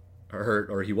also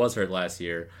hurt, or he was hurt last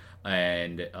year,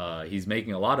 and he's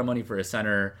making a lot of money for a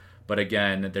center, but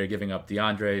again, they're giving up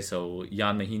DeAndre, so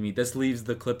Jan Mahinmi, this leaves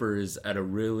the Clippers at a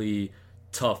really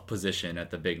tough position at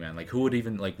the big man. Like, would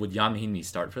Jan Mahinmi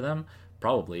start for them?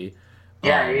 Probably.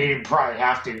 Yeah, he'd probably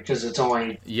have to, because it's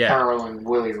only Carroll and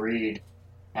Willie Reed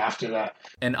after that.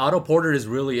 And Otto Porter is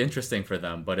really interesting for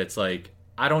them, but it's like,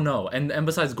 I don't know. And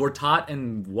besides, Gortat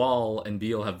and Wall and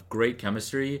Beal have great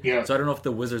chemistry. Yeah. So I don't know if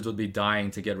the Wizards would be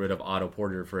dying to get rid of Otto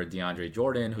Porter for a DeAndre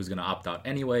Jordan, who's going to opt out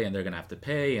anyway, and they're going to have to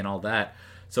pay and all that.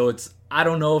 So I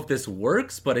don't know if this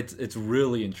works, but it's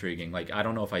really intriguing. Like, I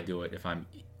don't know if I do it if I'm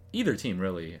either team,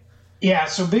 really. Yeah,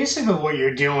 so basically what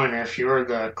you're doing if you're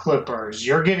the Clippers,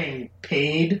 you're getting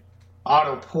paid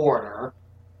Otto Porter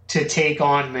to take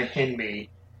on Mahinmi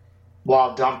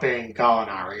while dumping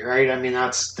Gallinari, right? I mean,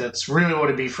 that's really what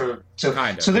it'd be for. So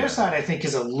their side, I think,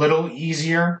 is a little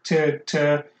easier to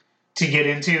get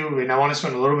into, and I want to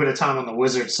spend a little bit of time on the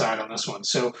Wizards side on this one.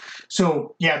 So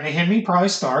Mahinmi probably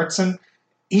starts, and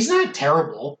he's not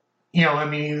terrible. He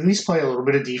at least play a little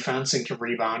bit of defense and can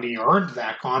rebound. He earned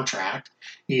that contract.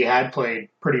 He had played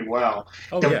pretty well.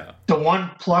 The one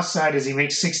plus side is he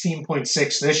makes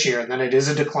 16.6 this year, and then it is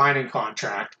a declining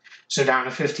contract. So down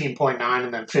to 15.9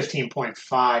 and then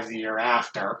 15.5 the year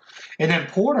after. And then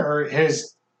Porter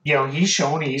has, he's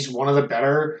shown he's one of the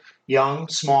better young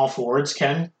small forwards,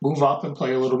 can move up and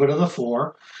play a little bit of the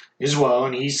floor as well.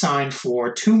 And he signed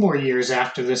for 2 more years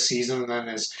after this season, and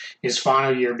then his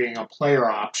final year being a player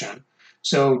option.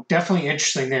 So definitely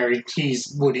interesting there. He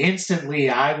would instantly,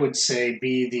 I would say,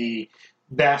 be the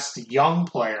best young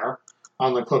player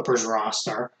on the Clippers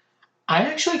roster. I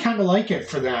actually kind of like it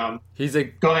for them.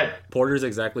 Go ahead. Porter's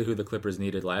exactly who the Clippers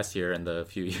needed last year and the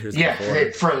few years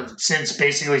before.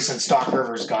 Since Doc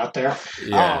Rivers got there.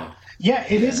 Yeah.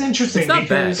 It is interesting. It's not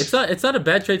bad. It's not a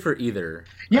bad trade for either.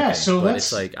 Yeah,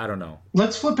 it's like, I don't know.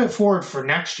 Let's flip it forward for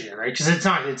next year, right? Because it's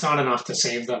not enough to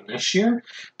save them this year.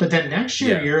 But then next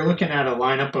year, you're looking at a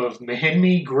lineup of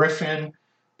Mahinmi, Griffin,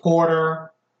 Porter.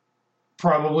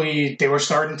 Probably they were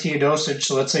starting Teodosic,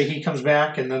 so let's say he comes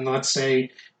back, and then let's say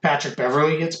Patrick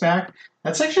Beverley gets back.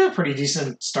 That's actually a pretty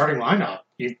decent starting lineup.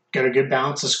 You've got a good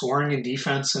balance of scoring and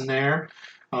defense in there.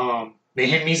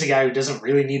 Mahinmi's a guy who doesn't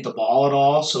really need the ball at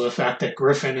all, so the fact that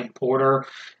Griffin and Porter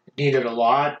needed a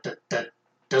lot, that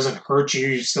doesn't hurt you.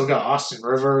 You still got Austin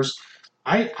Rivers.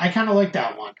 I kind of like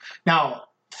that one. Now,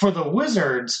 for the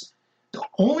Wizards, the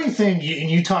only thing, and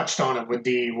you touched on it with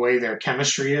the way their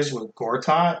chemistry is with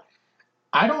Gortat,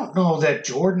 I don't know that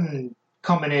Jordan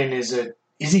coming in is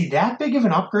he that big of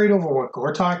an upgrade over what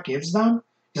Gortat gives them?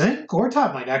 Because I think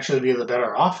Gortat might actually be the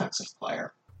better offensive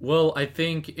player. Well, I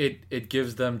think it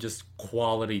gives them just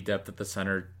quality depth at the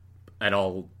center at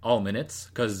all minutes,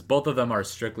 because both of them are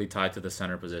strictly tied to the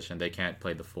center position. They can't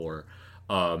play the 4.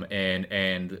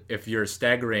 And if you're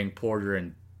staggering Porter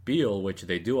and Beal, which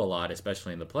they do a lot,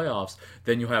 especially in the playoffs,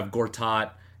 then you have Gortat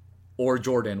or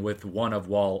Jordan with one of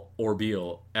Wall or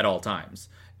Beal at all times.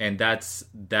 And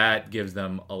that gives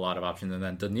them a lot of options. And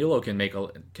then Danilo can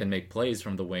make plays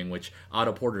from the wing, which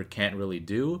Otto Porter can't really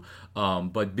do.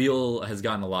 But Beal has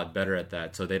gotten a lot better at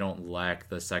that, so they don't lack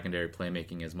the secondary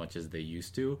playmaking as much as they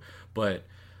used to. But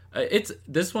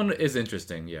this one is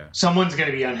interesting, yeah. Someone's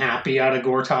going to be unhappy out of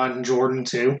Gortat and Jordan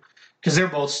too, because they're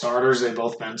both starters. They've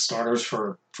both been starters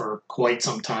for quite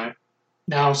some time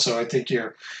now. So I think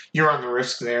you're on the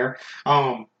risk there.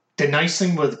 The nice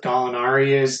thing with Gallinari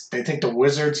is they think the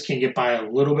Wizards can get by a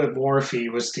little bit more if he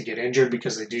was to get injured,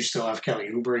 because they do still have Kelly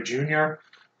Oubre Jr.,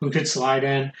 who could slide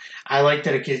in. I like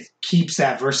that it keeps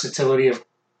that versatility of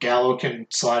Gallo can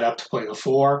slide up to play the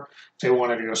 4 if they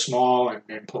wanted to go small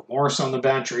and put Morris on the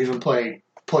bench, or even play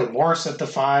play Morris at the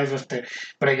 5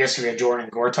 but I guess if you had Jordan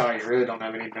and Gortat, you really don't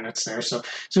have any minutes there. So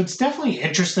it's definitely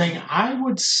interesting. I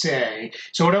would say,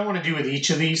 so what I want to do with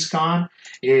each of these, Con,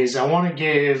 is I want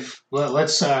to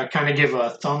let's kind of give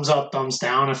a thumbs up, thumbs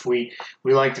down if we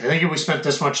liked it. I think if we spent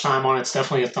this much time on it, it's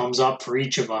definitely a thumbs up for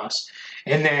each of us.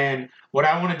 And then what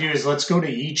I want to do is let's go to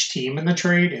each team in the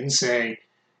trade and say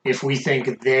if we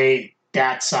think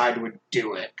that side would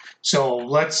do it. So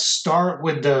let's start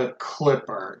with the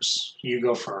Clippers. You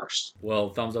go first.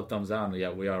 Well, thumbs up, thumbs down.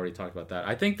 Yeah, we already talked about that.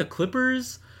 I think the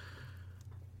Clippers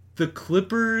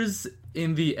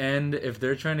in the end, if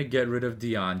they're trying to get rid of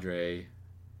DeAndre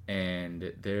and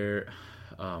the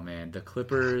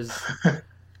Clippers,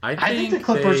 I think the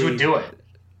Clippers would do it.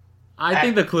 I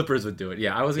think the Clippers would do it.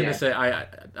 Yeah, I was gonna say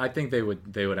I think they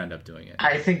would end up doing it.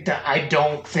 I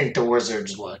don't think the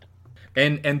Wizards would.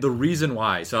 And the reason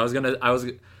why, so I was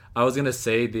gonna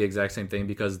say the exact same thing,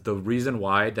 because the reason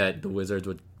why that the Wizards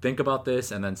would think about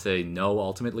this and then say no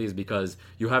ultimately is because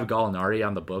you have Gallinari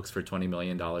on the books for $20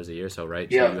 million a year, so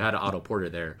right, yeah. So you had Otto Porter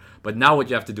there, but now what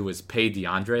you have to do is pay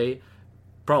DeAndre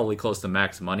probably close to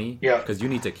max money, because you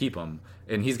need to keep him,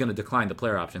 and he's going to decline the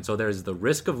player option. So there's the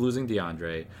risk of losing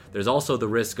DeAndre. There's also the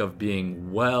risk of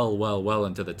being well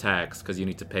into the tax because you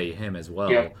need to pay him as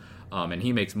well, and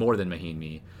he makes more than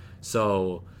Mahinmi.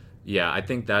 So, yeah, I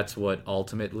think that's what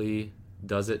ultimately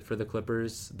does it for the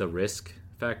Clippers, the risk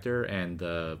factor and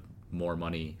the more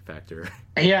money factor.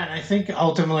 Yeah, and I think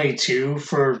ultimately, too,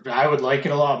 I would like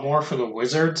it a lot more for the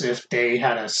Wizards if they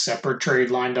had a separate trade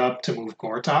lined up to move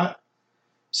Gortat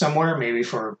somewhere, maybe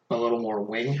for a little more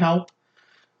wing help.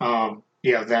 Then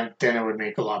it would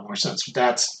make a lot more sense.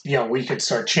 That's, we could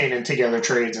start chaining together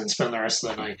trades and spend the rest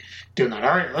of the night doing that.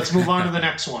 All right, let's move on to the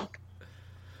next one.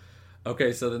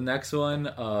 Okay, so the next one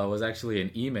was actually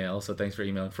an email, so thanks for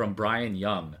emailing, from Brian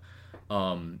Young.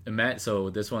 So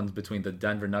this one's between the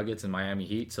Denver Nuggets and Miami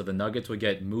Heat. So the Nuggets would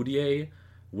get Mudiay,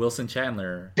 Wilson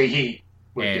Chandler. The Heat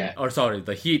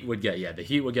would get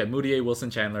Mudiay, Wilson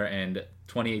Chandler, and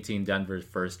 2018 Denver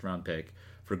first-round pick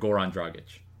for Goran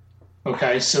Dragic.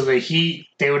 Okay, so the Heat,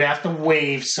 they would have to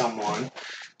waive someone.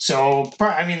 So,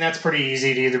 that's pretty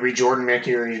easy to either be Jordan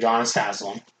Mickey or Udonis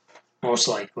Haslem, most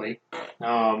likely.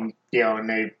 And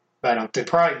they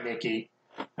probably Mickey.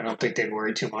 I don't think they'd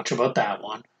worry too much about that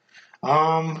one.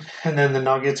 And then the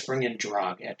Nuggets bring in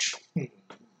Dragic.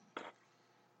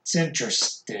 It's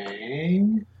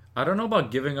interesting. I don't know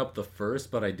about giving up the first,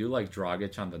 but I do like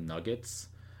Dragic on the Nuggets.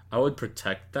 I would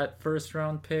protect that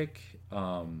first-round pick,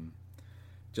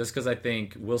 just because I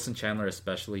think Wilson Chandler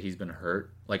especially, he's been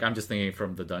hurt. Like, I'm just thinking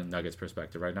from the Nuggets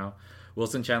perspective right now.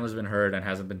 Wilson Chandler's been hurt and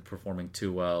hasn't been performing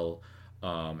too well,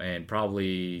 and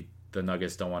probably the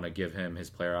Nuggets don't want to give him his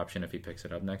player option if he picks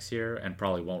it up next year, and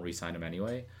probably won't re-sign him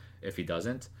anyway if he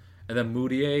doesn't. And then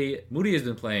Moody has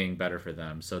been playing better for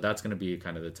them, so that's going to be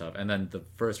kind of the tough. And then the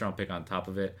first-round pick on top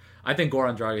of it. I think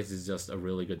Goran Dragic is just a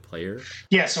really good player.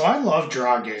 Yeah, so I love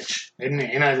Dragic,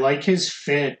 and I like his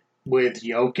fit with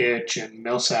Jokic and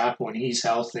Millsap when he's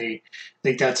healthy.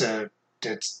 I think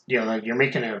you're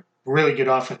making a really good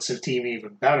offensive team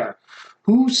even better.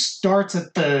 Who starts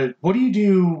at what do you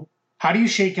do? How do you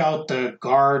shake out the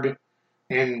guard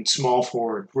and small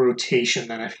forward rotation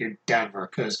then if you're Denver?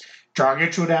 Because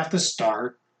Dragic would have to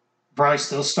start, probably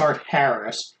still start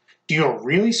Harris. Do you go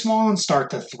really small and start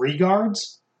the 3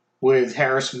 guards with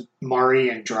Harris, Murray,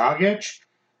 and Dragic?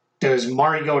 Does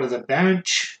Murray go to the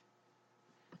bench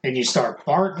and you start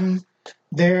Barton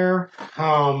there?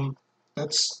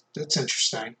 That's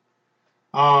interesting.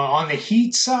 On the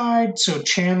Heat side, so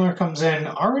Chandler comes in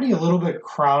already a little bit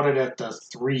crowded at the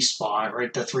 3 spot,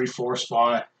 right? The 3-4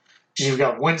 spot. You've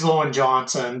got Winslow and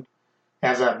Johnson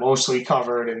have that mostly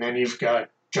covered, and then you've got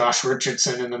Josh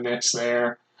Richardson in the mix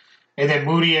there. And then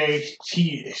Moutier,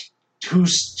 who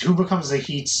becomes the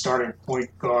Heat's starting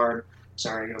point guard?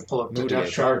 Sorry, I'm going to pull up the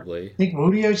depth chart. Probably. I think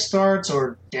Moutier starts,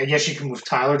 or I guess you can move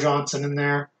Tyler Johnson in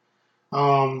there.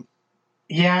 I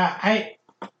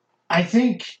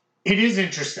think it is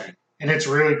interesting, and it's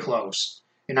really close.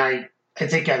 And I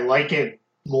think I like it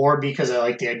more because I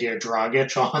like the idea of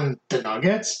Dragic on the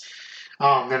Nuggets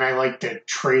than I like the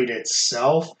trade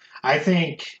itself. I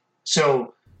think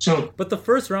so. But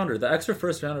the extra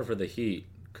first rounder for the Heat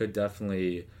could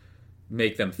definitely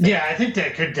make them think. Yeah, I think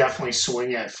that could definitely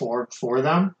swing it for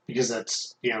them because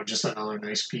that's just another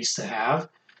nice piece to have.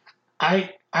 I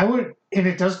would, and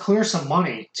it does clear some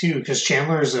money too because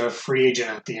Chandler is a free agent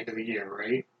at the end of the year,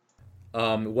 right?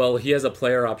 Well, he has a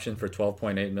player option for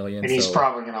 $12.8 million, and he's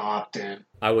probably going to opt in.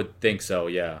 I would think so.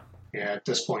 Yeah. Yeah, at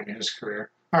this point in his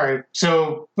career. All right,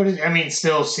 so, but it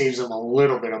still saves him a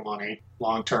little bit of money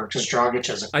long term because Dragic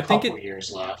has a couple years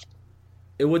left.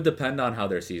 It would depend on how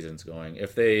their season's going.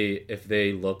 If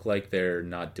they look like they're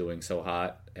not doing so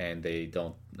hot and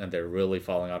they're really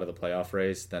falling out of the playoff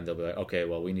race, then they'll be like, okay,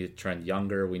 well, we need to trend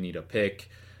younger. We need a pick.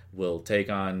 We'll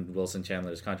take on Wilson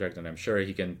Chandler's contract, and I'm sure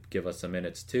he can give us some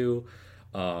minutes too,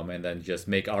 and then just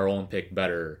make our own pick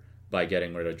better by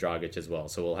getting rid of Dragic as well.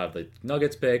 So we'll have the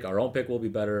Nuggets pick. Our own pick will be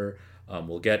better.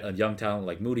 We'll get a young talent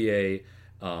like Moutier.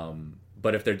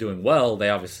 But if they're doing well,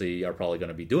 they obviously are probably going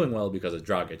to be doing well because of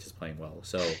Dragic is playing well.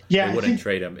 So they wouldn't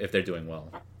trade him if they're doing well.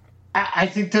 I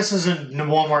think this is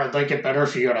one where I'd like it better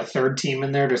if you got a third team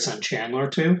in there to send Chandler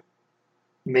to.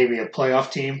 Maybe a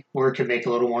playoff team where it could make a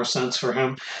little more sense for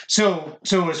him. So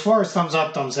as far as thumbs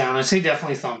up, thumbs down, I say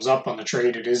definitely thumbs up on the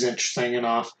trade. It is interesting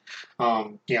enough.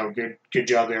 Good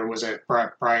job there. Was it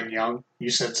Brian Young? You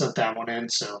sent that one in.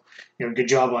 So, good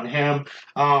job on him.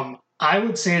 I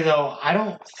would say, though, I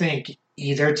don't think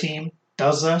either team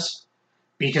does this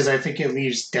because I think it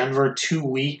leaves Denver too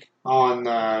weak on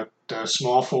the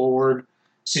small forward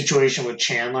situation with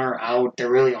Chandler out. That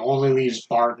really only leaves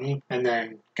Barton and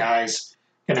then guys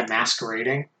kind of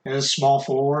masquerading as small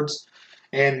forwards.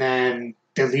 And then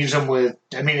it leaves them with,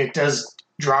 it does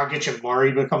Dragic and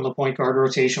Murray become the point guard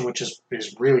rotation, which is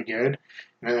really good.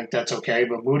 And I think that's okay.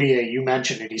 But Moutier, you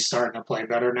mentioned it, he's starting to play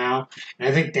better now. And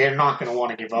I think they're not going to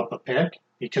want to give up a pick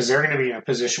because they're going to be in a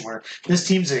position where this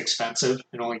team's expensive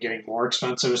and only getting more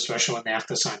expensive, especially when they have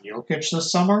to sign Jokic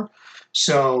this summer.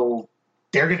 So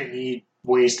they're going to need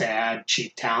ways to add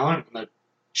cheap talent. And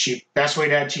the best way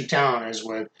to add cheap talent is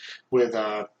with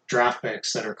draft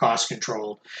picks that are cost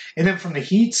controlled. And then from the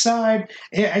Heat side,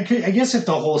 I guess if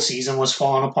the whole season was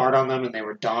falling apart on them and they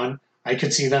were done, I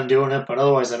could see them doing it. But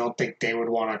otherwise, I don't think they would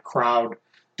want to crowd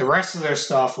the rest of their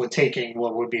stuff with taking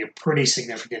what would be a pretty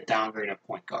significant downgrade at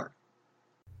point guard.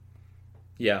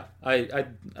 Yeah, I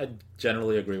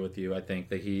generally agree with you. I think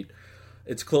the Heat,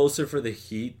 it's closer for the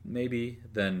Heat maybe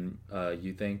than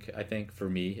you think, I think, for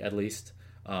me at least.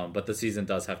 But the season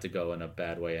does have to go in a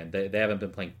bad way, and they haven't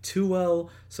been playing too well,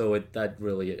 so that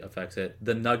really affects it.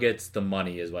 The Nuggets, the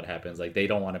money is what happens. Like, they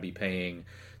don't want to be paying...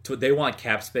 They want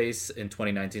cap space in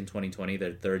 2019-2020,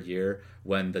 their third year,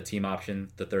 when the team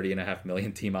option, the $30.5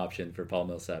 million team option for Paul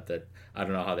Millsap, that I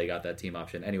don't know how they got that team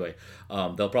option. Anyway,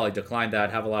 they'll probably decline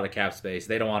that, have a lot of cap space.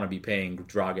 They don't want to be paying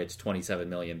Dragic $27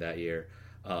 million that year,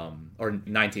 or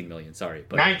 $19 million, sorry.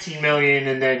 But $19 million,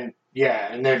 and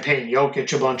then paying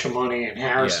Jokic a bunch of money and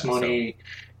Harris money.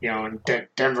 And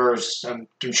Denver's, I'm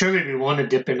sure they'd be willing to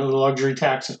dip into the luxury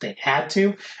tax if they had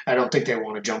to. I don't think they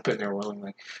want to jump in there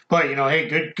willingly. But,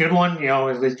 hey, good one.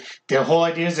 The whole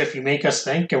idea is if you make us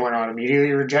think and we're not immediately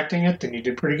rejecting it, then you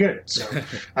did pretty good. So,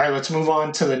 all right, let's move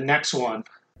on to the next one.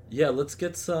 Yeah, let's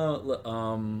get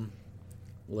some,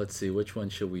 let's see, which one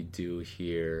should we do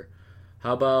here?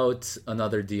 How about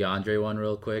another DeAndre one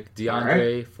real quick?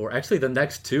 DeAndre for... Actually, the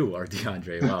next two are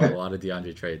DeAndre. Wow, a lot of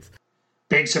DeAndre trades.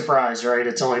 Big surprise, right?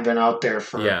 It's only been out there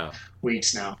for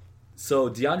weeks now. So,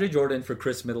 DeAndre Jordan for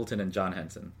Chris Middleton and John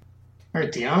Henson. All right,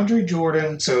 DeAndre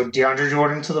Jordan. So, DeAndre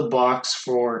Jordan to the Bucks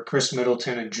for Chris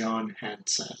Middleton and John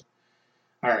Henson.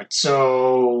 All right,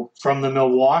 so from the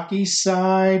Milwaukee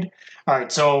side... All right,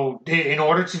 so in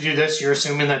order to do this, you're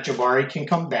assuming that Jabari can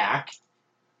come back.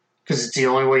 Because it's the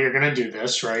only way you're going to do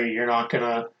this, right? You're not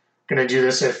gonna do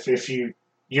this if you're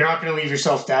not going to leave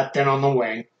yourself that thin on the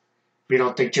wing. We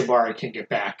don't think Jabari can get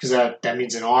back because that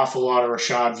means an awful lot of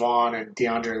Rashad Vaughn and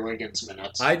DeAndre Wiggins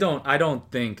minutes. I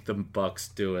don't think the Bucks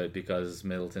do it because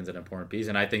Middleton's an important piece,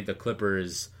 and I think the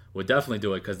Clippers would definitely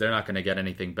do it because they're not going to get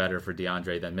anything better for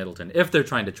DeAndre than Middleton if they're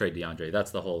trying to trade DeAndre.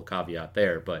 That's the whole caveat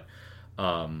there. But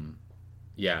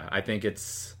I think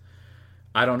it's.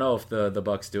 I don't know if the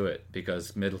Bucks do it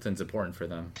because Middleton's important for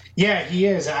them. Yeah, he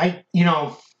is.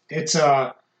 It's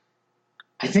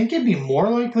I think it'd be more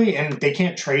likely, and they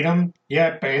can't trade him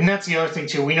yet. And that's the other thing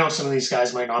too. We know some of these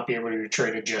guys might not be able to be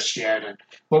traded just yet,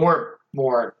 but we're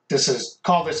more.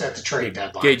 Call this at the trade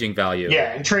deadline, gauging value.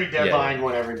 Yeah, and trade deadline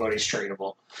when everybody's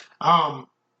tradable.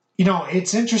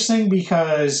 It's interesting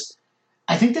because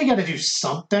I think they got to do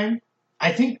something.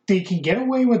 I think they can get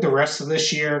away with the rest of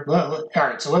this year. All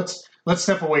right, so let's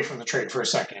step away from the trade for a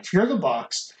second. If you're the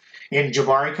Bucks and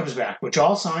Jabari comes back, which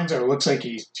all signs are, looks like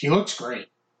he looks great.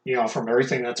 From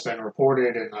everything that's been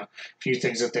reported and the few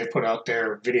things that they've put out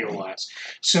there video-wise.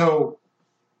 So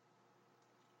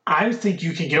I think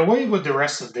you can get away with the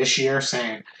rest of this year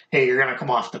saying, hey, you're going to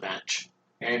come off the bench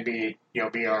and be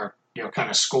our, kind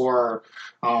of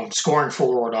scoring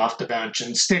forward off the bench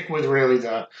and stick with really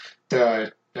the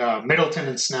Middleton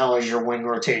and Snell as your wing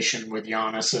rotation with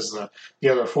Giannis as the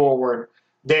other forward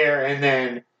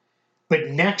there. But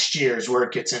next year is where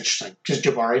it gets interesting because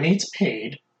Jabari needs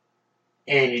paid.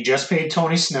 and you just paid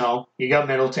Tony Snell, you got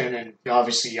Middleton, and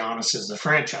obviously Giannis is the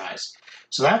franchise.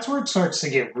 So that's where it starts to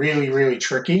get really, really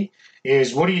tricky,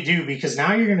 is what do you do? Because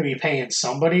now you're going to be paying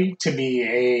somebody to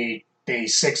be a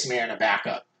six-man, a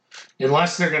backup.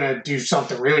 Unless they're going to do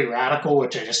something really radical,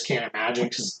 which I just can't imagine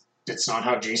because it's not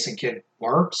how Jason Kidd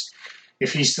works.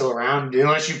 If he's still around,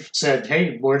 unless you said,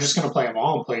 hey, we're just going to play them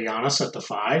all and play Giannis at the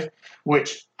 5,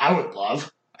 which I would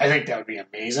love. I think that would be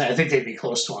amazing. I think they'd be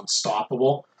close to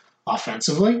unstoppable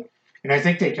offensively. And I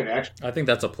think they could actually... I think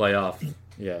that's a playoff.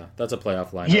 Yeah, that's a playoff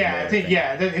lineup. Yeah, I think.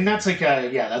 And that's like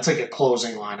a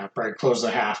closing lineup, right? Close the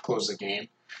half, close the game.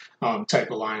 Type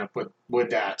of lineup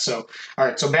with that. So, all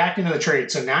right, so back into the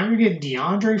trade. So now you're getting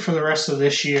DeAndre for the rest of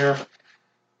this year,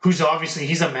 who's obviously,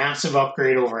 he's a massive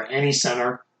upgrade over any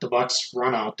center the Bucks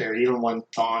run out there, even when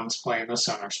Thon's playing the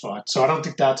center spot. So I don't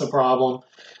think that's a problem.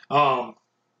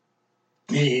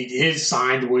 He is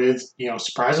signed with,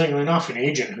 surprisingly enough, an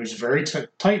agent who's very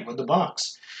tight with the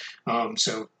Bucks.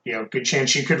 So, good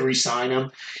chance you could re-sign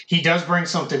him. He does bring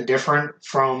something different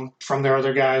from their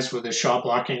other guys with his shot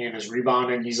blocking and his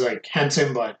rebounding. He's like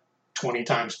Henson, but 20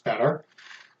 times better.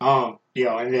 And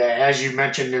as you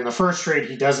mentioned in the first trade,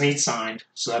 he does need signed,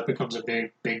 so that becomes a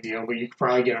big, big deal, but you could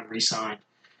probably get him re-signed.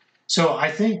 So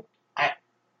I think,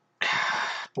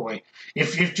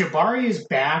 if Jabari is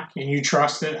back and you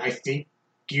trust it, I think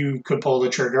you could pull the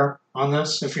trigger on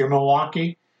this if you're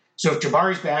Milwaukee. So if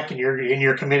Jabari's back and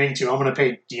you're committing to, I'm going to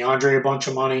pay DeAndre a bunch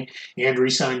of money and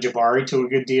re-sign Jabari to a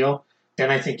good deal,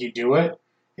 then I think you do it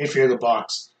if you're the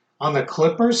Bucks. On the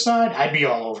Clippers side, I'd be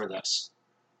all over this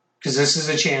because this is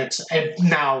a chance. And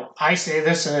now, I say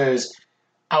this as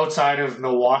outside of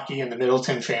Milwaukee and the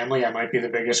Middleton family, I might be the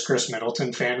biggest Chris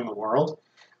Middleton fan in the world.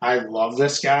 I love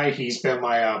this guy. He's been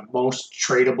my most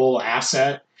tradable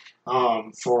asset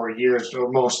for years,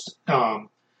 or most.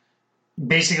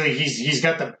 Basically, he's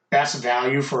got the best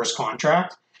value for his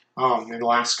contract in the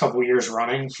last couple of years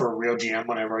running for Real GM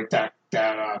when I write that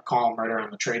column right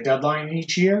around the trade deadline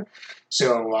each year.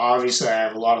 So obviously, I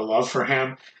have a lot of love for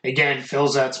him. Again,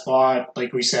 fills that spot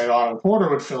like we said Otto Porter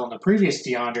would fill in the previous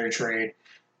DeAndre trade.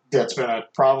 That's been a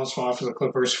problem spot for the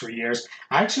Clippers for years.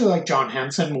 I actually like John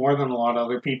Henson more than a lot of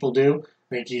other people do.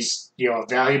 I think he's a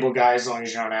valuable guy as long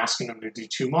as you're not asking him to do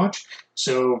too much.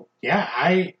 So yeah,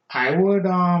 I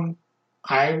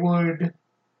would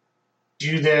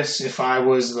do this if I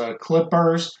was the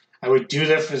Clippers. I would do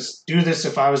this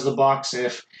if I was the Bucks.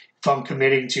 If I'm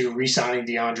committing to re-signing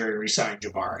DeAndre, re-signing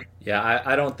Jabari. Yeah,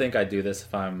 I don't think I'd do this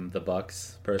if I'm the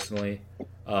Bucks personally.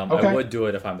 Okay. I would do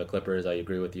it if I'm the Clippers. I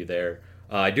agree with you there.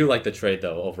 I do like the trade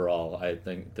though. Overall, I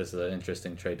think this is an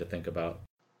interesting trade to think about.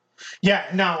 Yeah.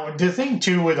 Now the thing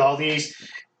too with all these,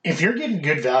 if you're getting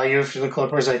good value for the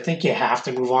Clippers, I think you have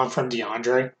to move on from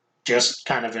DeAndre. Just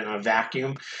kind of in a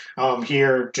vacuum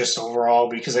here, just overall,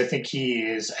 because I think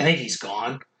he's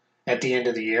gone at the end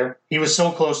of the year. He was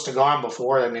so close to gone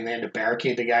before. I mean, they had to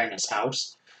barricade the guy in his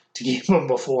house to keep him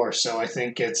before. So I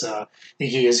think I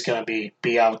think he is going to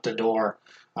be out the door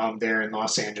there in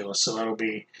Los Angeles. So that'll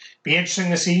be interesting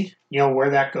to see,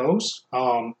 where that goes.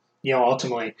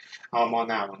 Ultimately on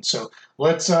that one. So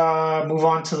let's move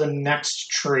on to the next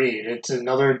trade. It's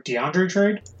another DeAndre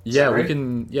trade. Yeah, right? We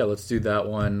can. Yeah, let's do that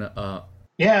one.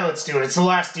 Yeah, let's do it. It's the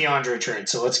last DeAndre trade,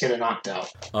 so let's get it knocked out.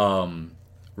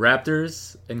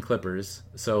 Raptors and Clippers.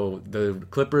 So the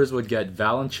Clippers would get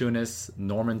Valanciunas,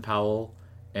 Norman Powell,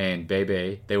 and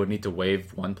Bebe. They would need to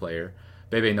waive one player.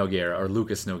 Bebe Nogueira, or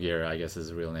Lucas Nogueira, I guess is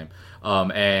his real name.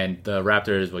 And the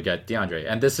Raptors would get DeAndre.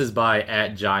 And this is by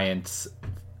 @Giants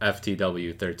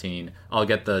FTW13. I'll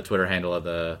get the Twitter handle of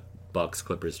the Bucks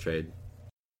Clippers trade.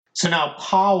 So now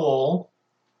Powell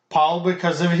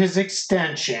because of his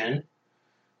extension,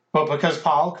 but because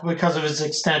of his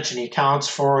extension, he counts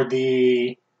for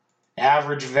the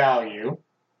average value,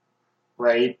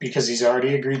 right? Because he's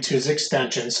already agreed to his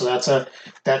extension. So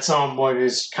that's what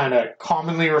is kind of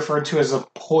commonly referred to as a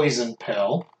poison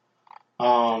pill.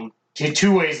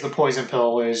 Two ways the poison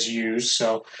pill is used.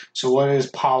 So what is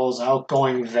Powell's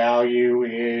outgoing value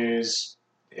is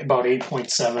about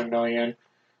 $8.7 million.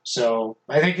 So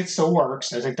I think it still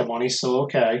works. I think the money's still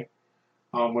okay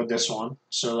with this one.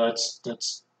 So that's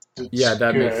yeah,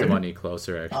 that good. Makes the money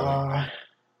closer actually.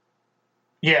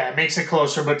 Yeah, it makes it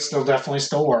closer, but definitely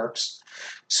still works.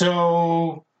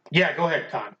 So yeah, go ahead,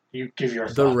 Con. You give your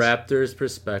thoughts. The Raptors'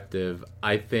 perspective,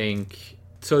 I think.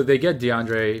 So they get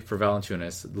DeAndre for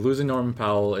Valanciunas. Losing Norman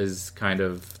Powell is kind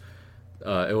of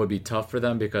it would be tough for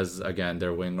them because, again,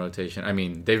 their wing rotation. I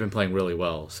mean, they've been playing really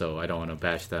well, so I don't want to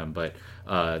bash them, but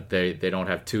they don't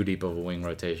have too deep of a wing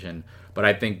rotation. But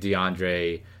I think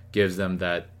DeAndre gives them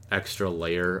that extra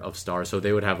layer of stars. So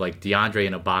they would have like DeAndre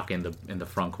and Ibaka in the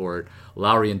front court,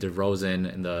 Lowry and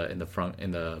DeRozan in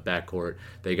the back court.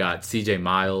 They got CJ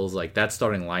Miles. Like that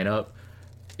starting lineup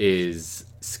is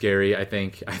scary. I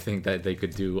think that they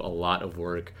could do a lot of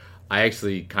work. I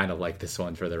actually kind of like this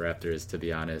one for the Raptors, to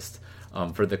be honest.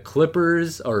 For the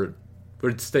Clippers, or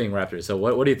we're staying Raptors. So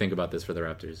what do you think about this for the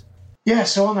Raptors? Yeah,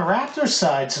 so on the Raptors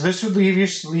side, so this would leave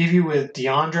you with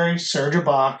DeAndre, Serge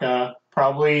Ibaka,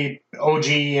 probably OG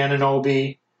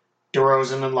Anunoby,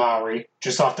 DeRozan, and Lowry,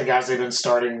 just off the guys they've been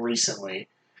starting recently.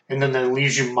 And then that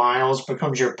leaves you Miles,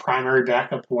 becomes your primary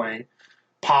backup wing.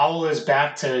 Powell is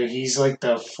back to, he's like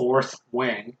the fourth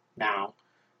wing now.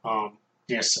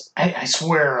 Yes, I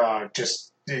swear,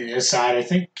 just aside, I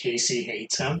think Casey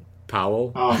hates him.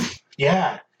 Powell?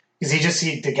 Yeah. Because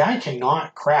the guy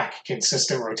cannot crack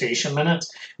consistent rotation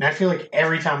minutes. And I feel like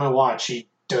every time I watch, he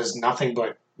does nothing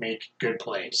but make good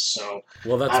plays. So,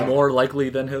 well, that's more likely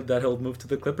than he'll move to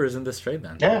the Clippers in this trade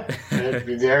then. Yeah,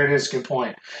 there it is. Good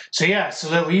point. So, so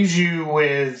that leaves you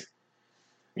with,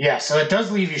 so it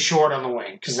does leave you short on the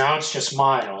wing because now it's just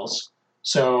Miles.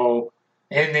 So,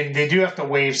 and then they do have to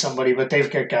waive somebody, but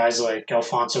they've got guys like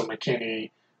Alfonso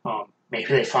McKinney. Maybe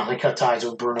they finally cut ties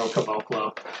with Bruno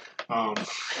Caboclo.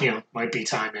 Might be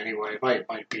time anyway.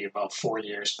 Might be about 4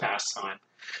 years past time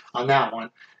on that one.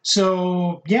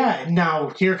 So,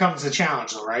 now here comes the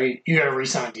challenge, though, right? You got to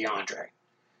re-sign DeAndre.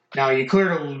 Now, you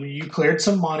cleared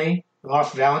some money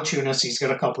off Valanciunas. He's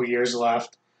got a couple years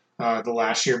left. The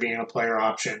last year being a player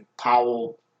option.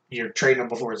 Powell, you're trading him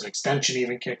before his extension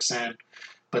even kicks in.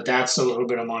 But that's a little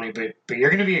bit of money. But you're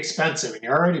going to be expensive, and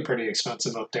you're already pretty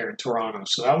expensive up there in Toronto.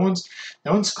 So that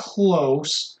one's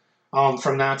close.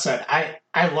 From that side,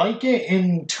 I like it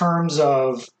in terms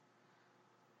of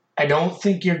I don't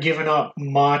think you're giving up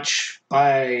much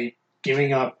by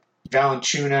giving up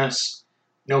Valanciunas,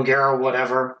 Nogueira,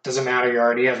 whatever. Doesn't matter. You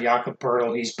already have Jakob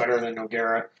Poeltl. He's better than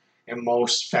Nogueira in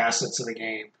most facets of the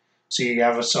game. So you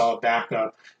have a solid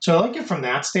backup. So I like it from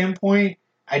that standpoint.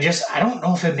 I don't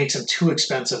know if it makes him too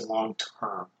expensive long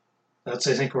term. That's,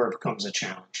 I think, where it becomes a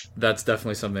challenge. That's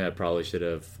definitely something I probably should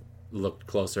have looked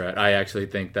closer at. I actually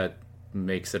think that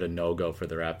makes it a no-go for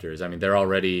the Raptors. I mean, they're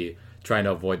already trying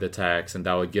to avoid the tax, and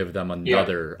that would give them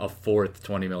a fourth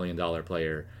 $20 million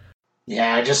player.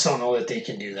 Yeah, I just don't know that they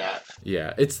can do that.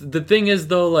 Yeah, it's the thing is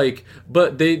though, like,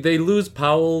 but they lose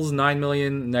Powell's $9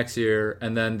 million next year,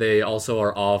 and then they also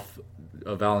are off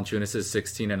Valanciunas'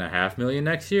 $16.5 million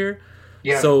next year.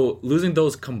 Yeah. So losing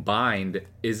those combined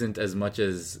isn't as much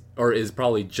as, or is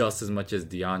probably just as much as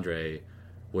DeAndre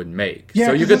would make. Yeah,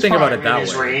 so you could think about it that way.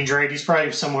 His range, right? He's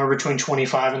probably somewhere between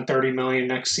 25 and 30 million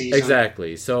next season.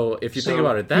 Exactly. So if you think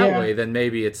about it that way, then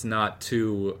maybe it's not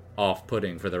too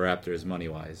off-putting for the Raptors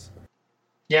money-wise.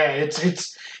 Yeah,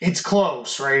 it's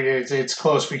close, right? It's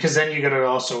close because then you got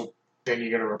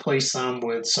to replace them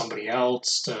with somebody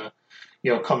else to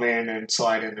come in and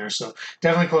slide in there. So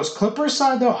definitely close. Clippers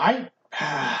side though,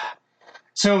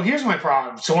 so here's my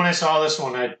problem. So when I saw this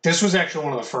one, this was actually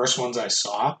one of the first ones I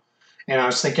saw. And I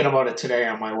was thinking about it today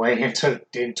on my way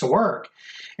into work.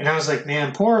 And I was like,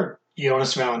 man, poor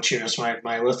Jonas Valanciunas,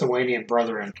 my Lithuanian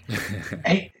brethren.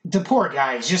 The poor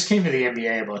guy, he just came to the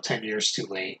NBA about 10 years too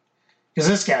late. Because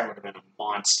this guy would have been a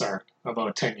monster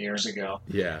about 10 years ago.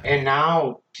 Yeah. And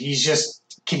now he's just,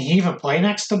 can he even play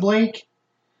next to Blake?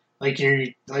 Like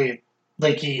he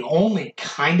only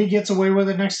kind of gets away with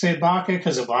it next to Ibaka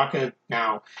because Ibaka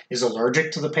now is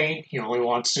allergic to the paint. He only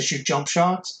wants to shoot jump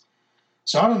shots.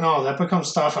 So I don't know. That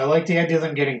becomes tough. I like the idea of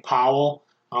them getting Powell,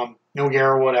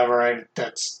 Nogueira, whatever.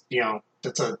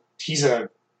 He's a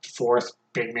fourth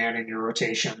big man in your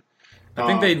rotation. I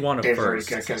think they'd want to first.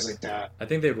 Guys like that. I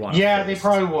think they'd want. Yeah, they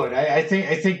probably would. I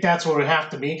think that's what it would have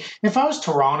to be. If I was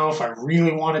Toronto, if I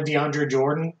really wanted DeAndre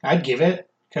Jordan, I'd give it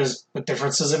because what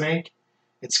difference does it make?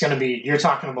 It's going to be. You're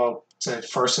talking about at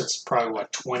first. It's probably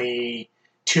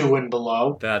 22 and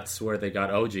below. That's where they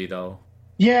got OG though.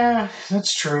 Yeah,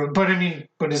 that's true. But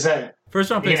is that first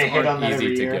round picks aren't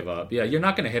easy to give up? Yeah, you're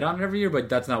not going to hit on it every year, but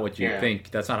that's not what you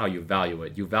think. That's not how you value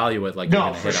it. You value it like you're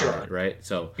going to hit on it, right?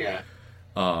 So yeah.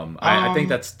 I think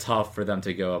that's tough for them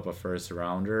to go up a first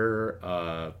rounder.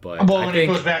 But it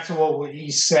goes back to what he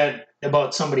said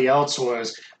about somebody else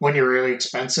was when you're really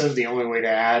expensive, the only way to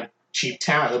add cheap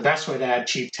talent, the best way to add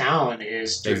cheap talent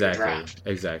is through the draft.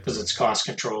 Exactly. Because it's cost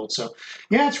controlled. So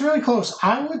yeah, it's really close.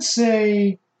 I would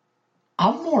say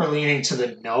I'm more leaning to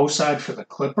the no side for the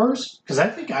Clippers because I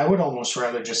think I would almost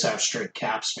rather just have straight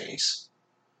cap space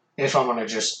if I'm going to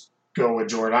just go with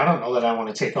Jordan. I don't know that I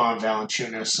want to take on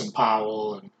Valanciunas and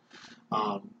Powell and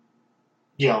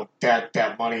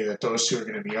that money that those two are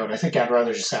going to be out. I think I'd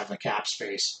rather just have the cap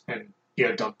space and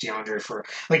dump DeAndre for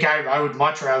I would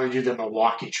much rather do the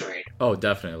Milwaukee trade Oh,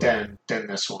 definitely. than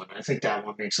this one. I think that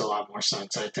one makes a lot more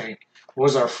sense. I think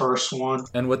was our first one.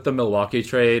 And with the Milwaukee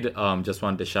trade, just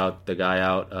wanted to shout the guy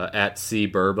out at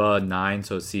CBerba9,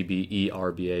 so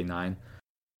CBERBA9.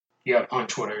 Yep, on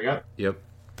Twitter. Yep. Yep.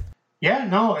 Yeah,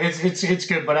 no, it's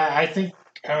good, but I think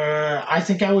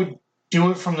I would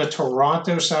do it from the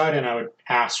Toronto side, and I would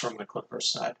pass from the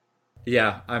Clippers side.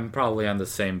 Yeah, I'm probably on the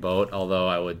same boat. Although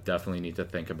I would definitely need to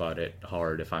think about it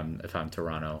hard if I'm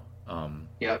Toronto.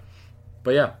 Yep.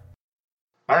 But yeah.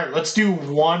 All right, let's do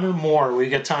one more. We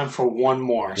got time for one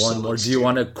more. One more. Do you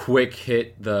want to quick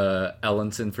hit the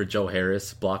Ellenson for Joe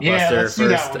Harris blockbuster? Yeah, let's do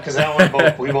that one because that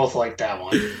one we both like that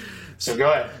one. So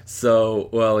go ahead. So,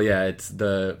 well, yeah, it's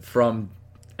from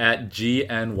at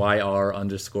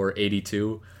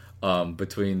GNYR_82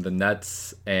 between the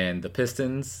Nets and the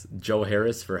Pistons, Joe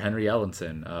Harris for Henry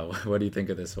Ellenson. What do you think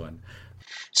of this one?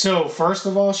 So, first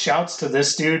of all, shouts to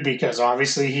this dude because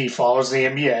obviously he follows the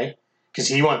NBA because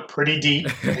he went pretty deep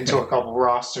into a couple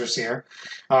rosters here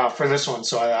for this one.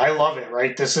 So I love it,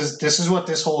 right? This is what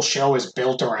this whole show is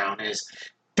built around, is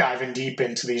diving deep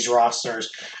into these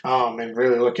rosters and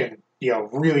really looking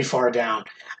really far down.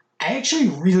 I actually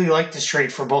really like this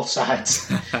trade for both sides,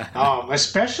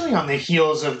 especially on the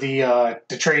heels of the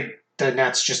trade the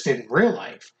Nets just did in real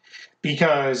life,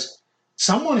 because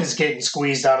someone is getting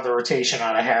squeezed out of the rotation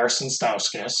out of Harris and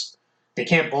Stauskas. They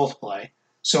can't both play.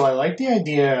 So I like the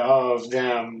idea of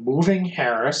them moving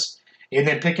Harris and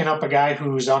then picking up a guy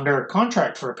who's under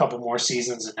contract for a couple more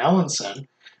seasons in Ellenson,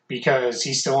 because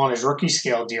he's still on his rookie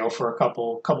scale deal for a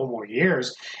couple more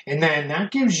years. And then that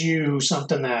gives you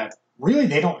something that really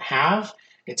they don't have.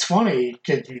 It's funny,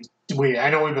 because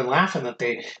I know we've been laughing that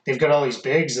they've got all these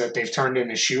bigs that they've turned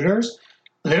into shooters,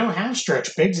 but they don't have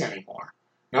stretch bigs anymore.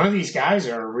 None of these guys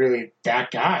are really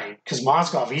that guy, because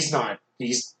Mozgov,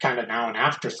 he's kind of now an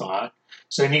afterthought.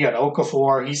 So then you got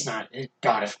Okafor, he's not.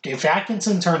 God, if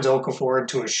Atkinson turns Okafor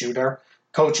into a shooter,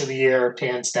 coach of the year,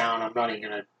 hands down, I'm not even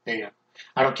going to,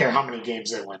 I don't care how many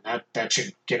games they win. That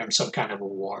should get him some kind of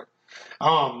award.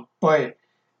 But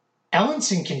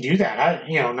Ellenson can do that.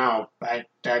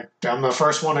 I'm the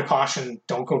first one to caution,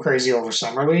 don't go crazy over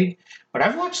Summer League. But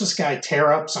I've watched this guy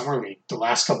tear up Summer League the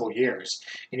last couple of years,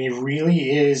 and he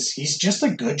really is. He's just a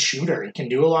good shooter. He can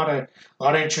do a lot of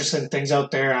interesting things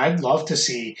out there. I'd love to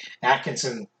see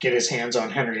Atkinson get his hands on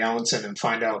Henry Ellenson and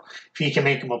find out if he can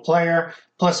make him a player.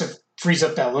 Plus, it frees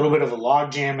up that little bit of a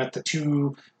logjam at the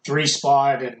 2-3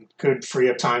 spot and could free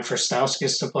up time for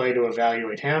Stauskas to play to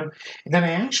evaluate him. And then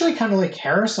I actually kind of like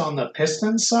Harris on the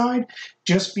Pistons side,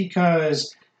 just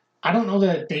because I don't know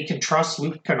that they can trust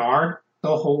Luke Kennard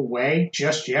the whole way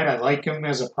just yet. I like him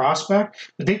as a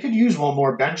prospect, but they could use one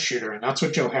more bench shooter, and that's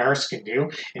what Joe Harris can do.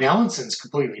 And Ellenson's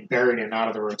completely buried and out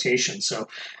of the rotation. So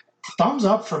thumbs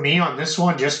up for me on this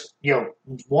one. Just,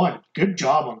 one, good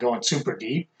job on going super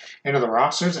deep into the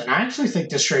rosters. And I actually think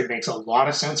this trade makes a lot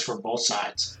of sense for both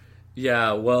sides.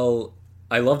 Yeah, well,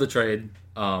 I love the trade.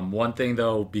 One thing,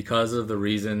 though, because of the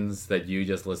reasons that you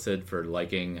just listed for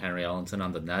liking Henry Ellenson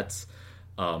on the Nets,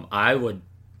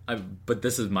 but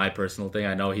this is my personal thing.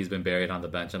 I know he's been buried on the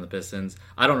bench on the Pistons.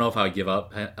 I don't know if I would give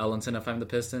up Ellenson if I'm the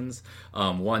Pistons.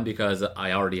 One, because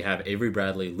I already have Avery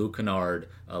Bradley, Luke Kennard,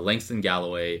 Langston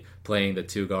Galloway playing the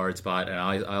 2 guard spot, and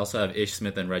I also have Ish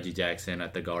Smith and Reggie Jackson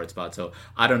at the guard spot. So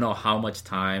I don't know how much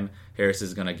time Harris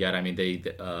is going to get. I mean,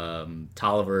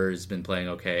 Tolliver's been playing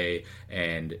okay,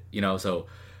 and so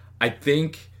I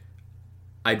think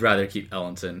I'd rather keep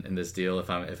Ellenson in this deal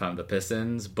if I'm the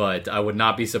Pistons, but I would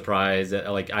not be surprised that,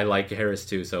 I like Harris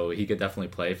too, so he could definitely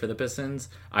play for the Pistons.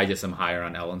 I just am higher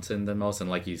on Ellenson than most,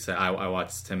 and like you said, I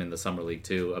watched him in the summer league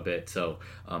too a bit, so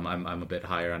I'm a bit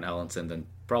higher on Ellenson than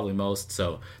probably most.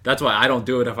 So that's why I don't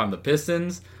do it if I'm the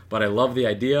Pistons, but I love the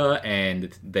idea,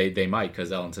 and they might, because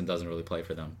Ellenson doesn't really play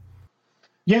for them.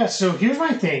 Yeah, so here's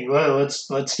my thing. Let's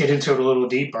get into it a little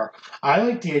deeper. I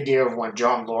like the idea of when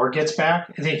John Lord gets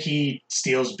back. I think he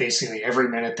steals basically every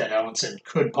minute that Ellenson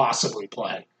could possibly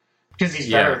play, because he's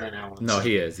better than Ellenson. No,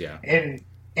 he is, yeah.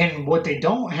 And what they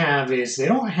don't have is they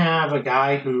don't have a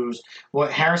guy who's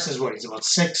Harris is he's about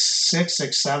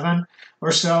 6'7"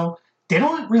 or so. They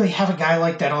don't really have a guy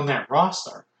like that on that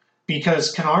roster,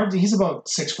 because Kennard, he's about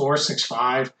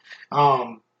 6'4",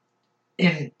 6'5".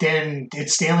 And then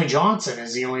it's Stanley Johnson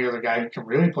is the only other guy who can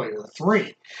really play the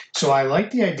 3. So I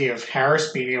like the idea of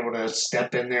Harris being able to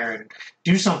step in there and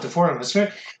do something for him.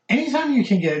 Anytime you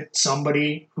can get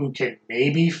somebody who can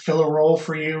maybe fill a role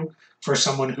for you, for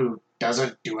someone who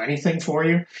doesn't do anything for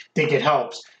you, I think it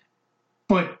helps.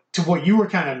 But to what you were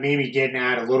kind of maybe getting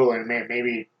at a little, and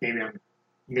maybe I'm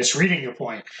misreading your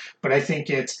point, but I think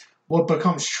it's what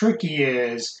becomes tricky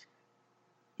is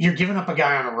you're giving up a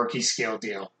guy on a rookie scale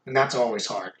deal, and that's always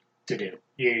hard to do.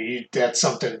 That's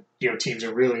something teams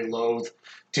are really loath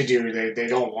to do. They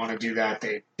don't want to do that.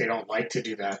 They don't like to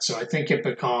do that. So I think it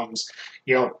becomes,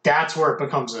 that's where it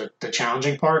becomes the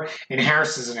challenging part. And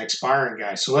Harris is an expiring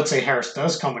guy. So let's say Harris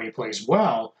does come and he plays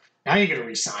well. Now you're going to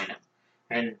re-sign him.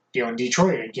 And, in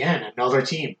Detroit, again, another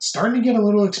team, starting to get a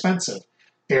little expensive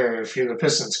there if you're the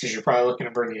Pistons, because you're probably looking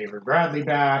to bring Avery Bradley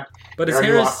back. But is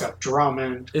Harris locked up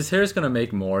Drummond? Is Harris going to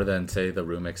make more than, say, the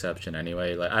room exception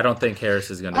anyway? Like, I don't think Harris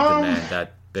is going to demand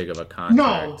that big of a contract.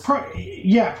 No,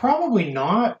 probably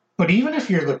not. But even if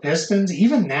you're the Pistons,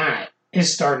 even that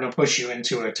is starting to push you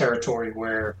into a territory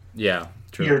where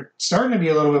true. You're starting to be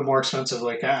a little bit more expensive.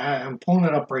 Like, I'm pulling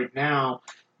it up right now.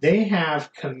 They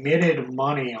have committed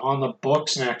money on the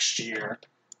books next year.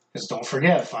 Because don't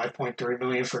forget, $5.3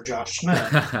 million for Josh Smith.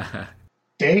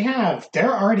 They're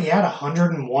already at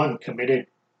 101 committed,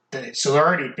 so they're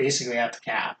already basically at the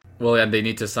cap. Well, and they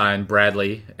need to sign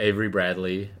Avery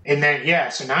Bradley. And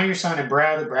then, so now you're signing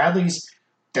Bradley.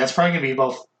 That's probably going to be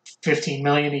about $15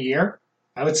 million a year,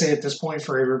 I would say at this point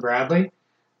for Avery Bradley,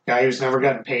 guy who's never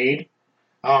gotten paid.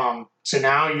 So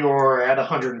now you're at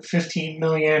 $115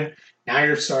 million. Now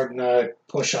you're starting to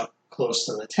push up close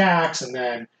to the tax, and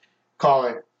then call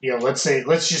it, let's be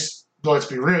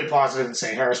really positive and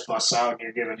say Harris busts out and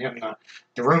you're giving him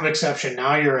the room exception.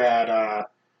 Now you're at,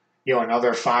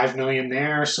 another $5 million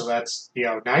there. So that's,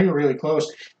 now you're really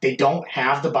close. They don't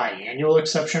have the biannual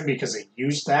exception because they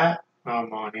used that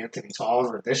on Anthony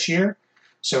Tolliver this year.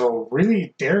 So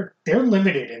really they're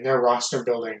limited in their roster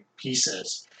building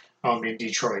pieces in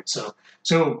Detroit. So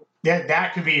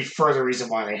that could be further reason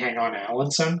why they hang on to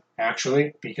Ellenson,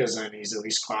 actually, because then he's at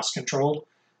least cost controlled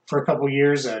for a couple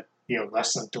years at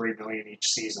less than $3 million each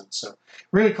season. So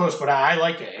really close, but I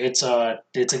like it. It's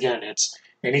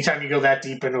anytime you go that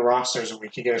deep into rosters and we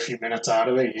can get a few minutes out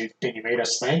of it, you made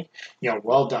us think.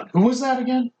 Well done. Who was that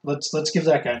again? Let's give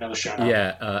that guy another shout out.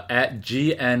 Yeah, at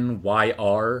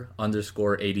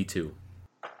GNYR_82.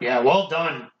 Yeah, well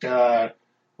done.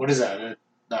 What is that?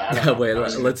 Wait,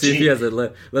 let's see if he has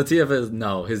let's see if his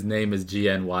name is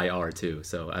GNYR too.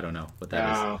 So I don't know what that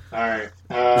is. All right,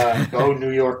 go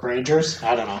New York Rangers.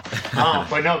 I don't know,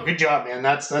 but no, good job, man.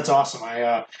 That's awesome.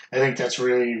 I think that's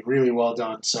really really well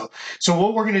done. So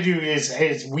what we're gonna do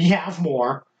is we have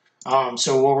more.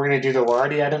 So what we're going to do, though, we're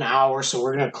already at an hour, so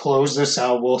we're going to close this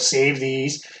out. We'll save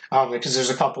these because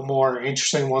there's a couple more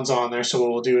interesting ones on there. So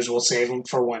what we'll do is we'll save them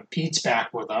for when Pete's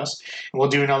back with us, and we'll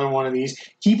do another one of these.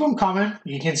 Keep them coming.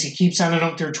 You can keep sending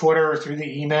them through Twitter or through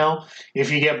the email.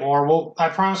 If you get more, I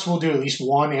promise we'll do at least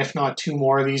one, if not two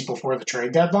more of these before the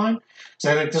trade deadline.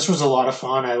 So I think this was a lot of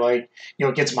fun. I like,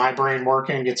 it gets my brain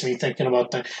working, gets me thinking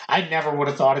about things. I never would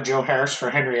have thought of Joe Harris for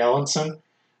Henry Ellenson.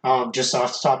 Just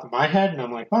off the top of my head, and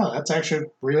I'm like, wow, that's actually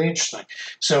really interesting.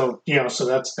 So, so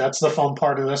that's the fun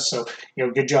part of this. So,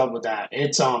 good job with that.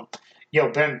 It's been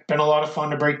a lot of fun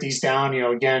to break these down.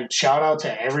 Again, shout out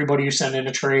to everybody who sent in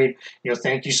a trade.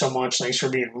 Thank you so much. Thanks for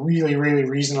being really, really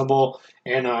reasonable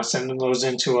and sending those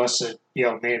in to us. It,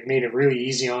 made it really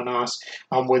easy on us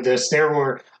with this. There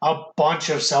were a bunch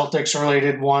of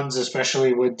Celtics-related ones,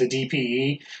 especially with the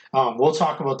DPE. We'll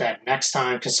talk about that next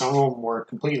time because some of them were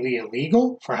completely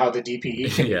illegal for how the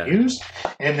DPE can be used,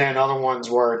 and then other ones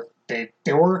were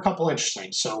there were a couple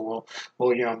interesting. So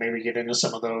we'll maybe get into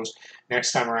some of those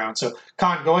next time around. So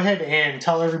Con, go ahead and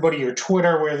tell everybody your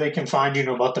Twitter where they can find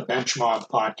you about the Bench Mob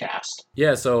podcast.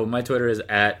 Yeah, so my Twitter is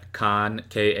at Con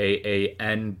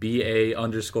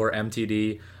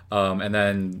KAANBA_MTD. And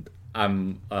then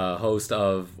I'm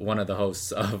one of the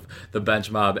hosts of the Bench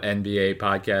Mob NBA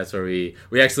podcast, where we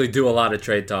actually do a lot of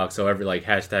trade talk. So every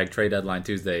hashtag Trade Deadline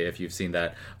Tuesday, if you've seen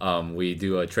that, we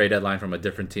do a trade deadline from a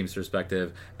different team's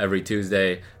perspective every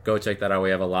Tuesday. Go check that out. We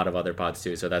have a lot of other pods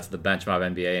too. So that's the Bench Mob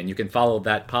NBA, and you can follow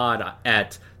that pod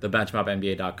at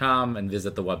thebenchmobnba.com and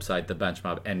visit the website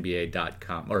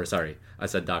thebenchmobnba.com. Or sorry, I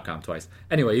said .com twice.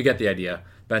 Anyway, you get the idea.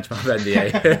 Bench Mob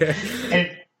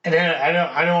NBA. And then I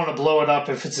don't want to blow it up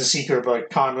if it's a secret,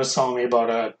 but Con was telling me about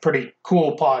a pretty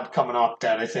cool pod coming up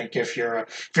that I think if you're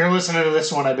listening to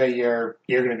this one, I bet you're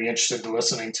going to be interested in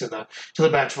listening to the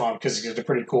Bench Mob because he's a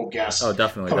pretty cool guest. Oh,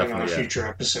 definitely coming on a future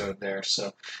episode there.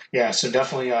 So so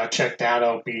definitely check that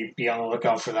out. Be on the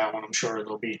lookout for that one. I'm sure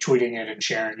they'll be tweeting it and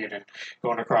sharing it and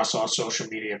going across all social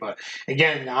media. But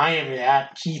again, I am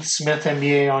at Keith Smith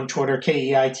NBA on Twitter,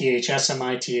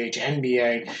 KEITHSMITH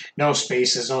NBA. No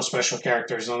spaces, no special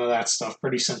characters. none of that stuff.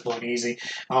 Pretty simple and easy.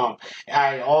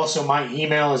 My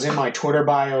email is in my Twitter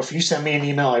bio. If you send me an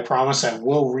email, I promise I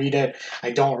will read it.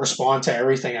 I don't respond to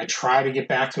everything. I try to get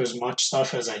back to as much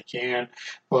stuff as I can.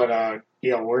 But,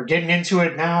 we're getting into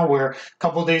it now. We're a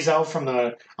couple days out from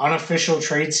the unofficial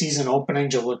trade season opening.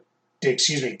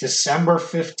 December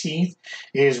 15th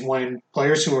is when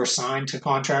players who are signed to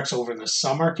contracts over the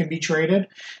summer can be traded.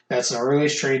 That's the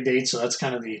earliest trade date, so that's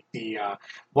kind of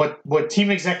what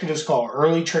team executives call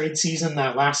early trade season.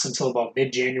 That lasts until about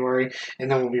mid-January,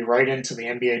 and then we'll be right into the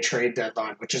NBA trade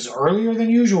deadline, which is earlier than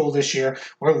usual this year.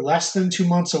 We're less than 2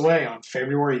 months away on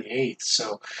February 8th,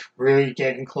 so really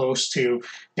getting close to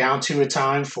down to a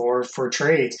time for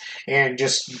trades. And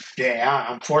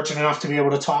I'm fortunate enough to be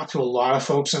able to talk to a lot of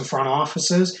folks in front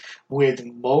offices. With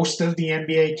most of the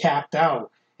NBA capped out,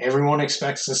 everyone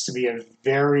expects this to be a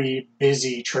very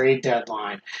busy trade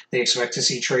deadline. They expect to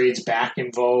see trades back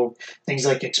in vogue. Things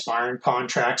like expiring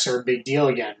contracts are a big deal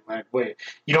again.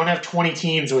 You don't have 20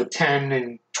 teams with $10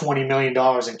 and $20 million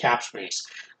in cap space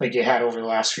like you had over the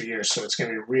last few years. So it's going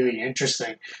to be a really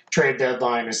interesting trade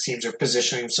deadline as teams are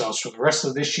positioning themselves for the rest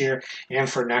of this year and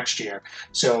for next year.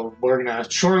 So we're going to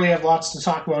surely have lots to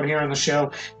talk about here on the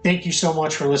show. Thank you so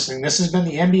much for listening. This has been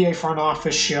the NBA Front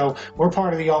Office Show. We're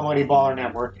part of the Almighty Baller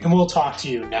Network, and we'll talk to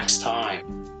you next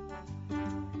time.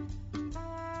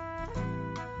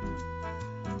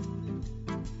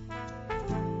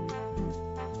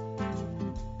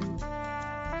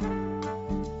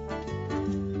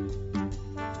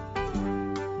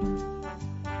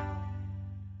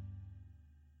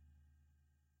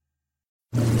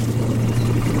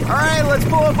 All right, let's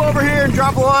pull up over here and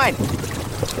drop a line.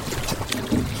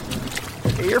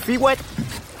 Hey, your feet wet?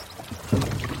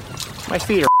 My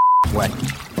feet are wet.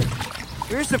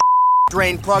 Here's the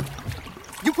drain plug.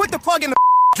 You put the plug in the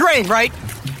drain, right?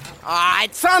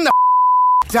 It's on the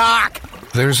dock.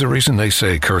 There's a reason they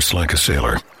say curse like a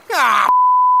sailor.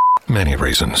 Many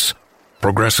reasons.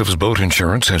 Progressive's boat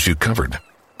insurance has you covered.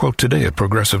 Quote today at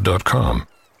Progressive.com.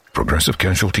 Progressive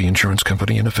Casualty Insurance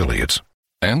Company and Affiliates.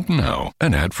 And now,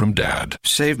 an ad from Dad.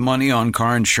 Save money on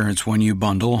car insurance when you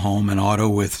bundle home and auto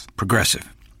with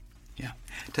Progressive. Yeah.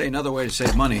 Tell you another way to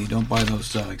save money, don't buy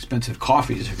those expensive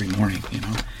coffees every morning,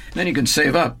 And then you can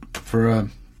save up for a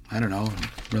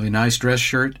really nice dress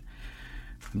shirt.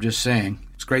 I'm just saying,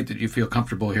 it's great that you feel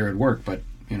comfortable here at work, but,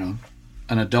 an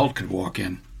adult could walk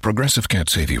in. Progressive can't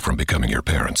save you from becoming your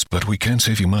parents, but we can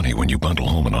save you money when you bundle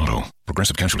home and auto.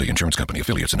 Progressive Casualty Insurance Company,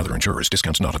 Affiliates, and other insurers.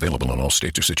 Discounts not available in all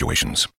states or situations.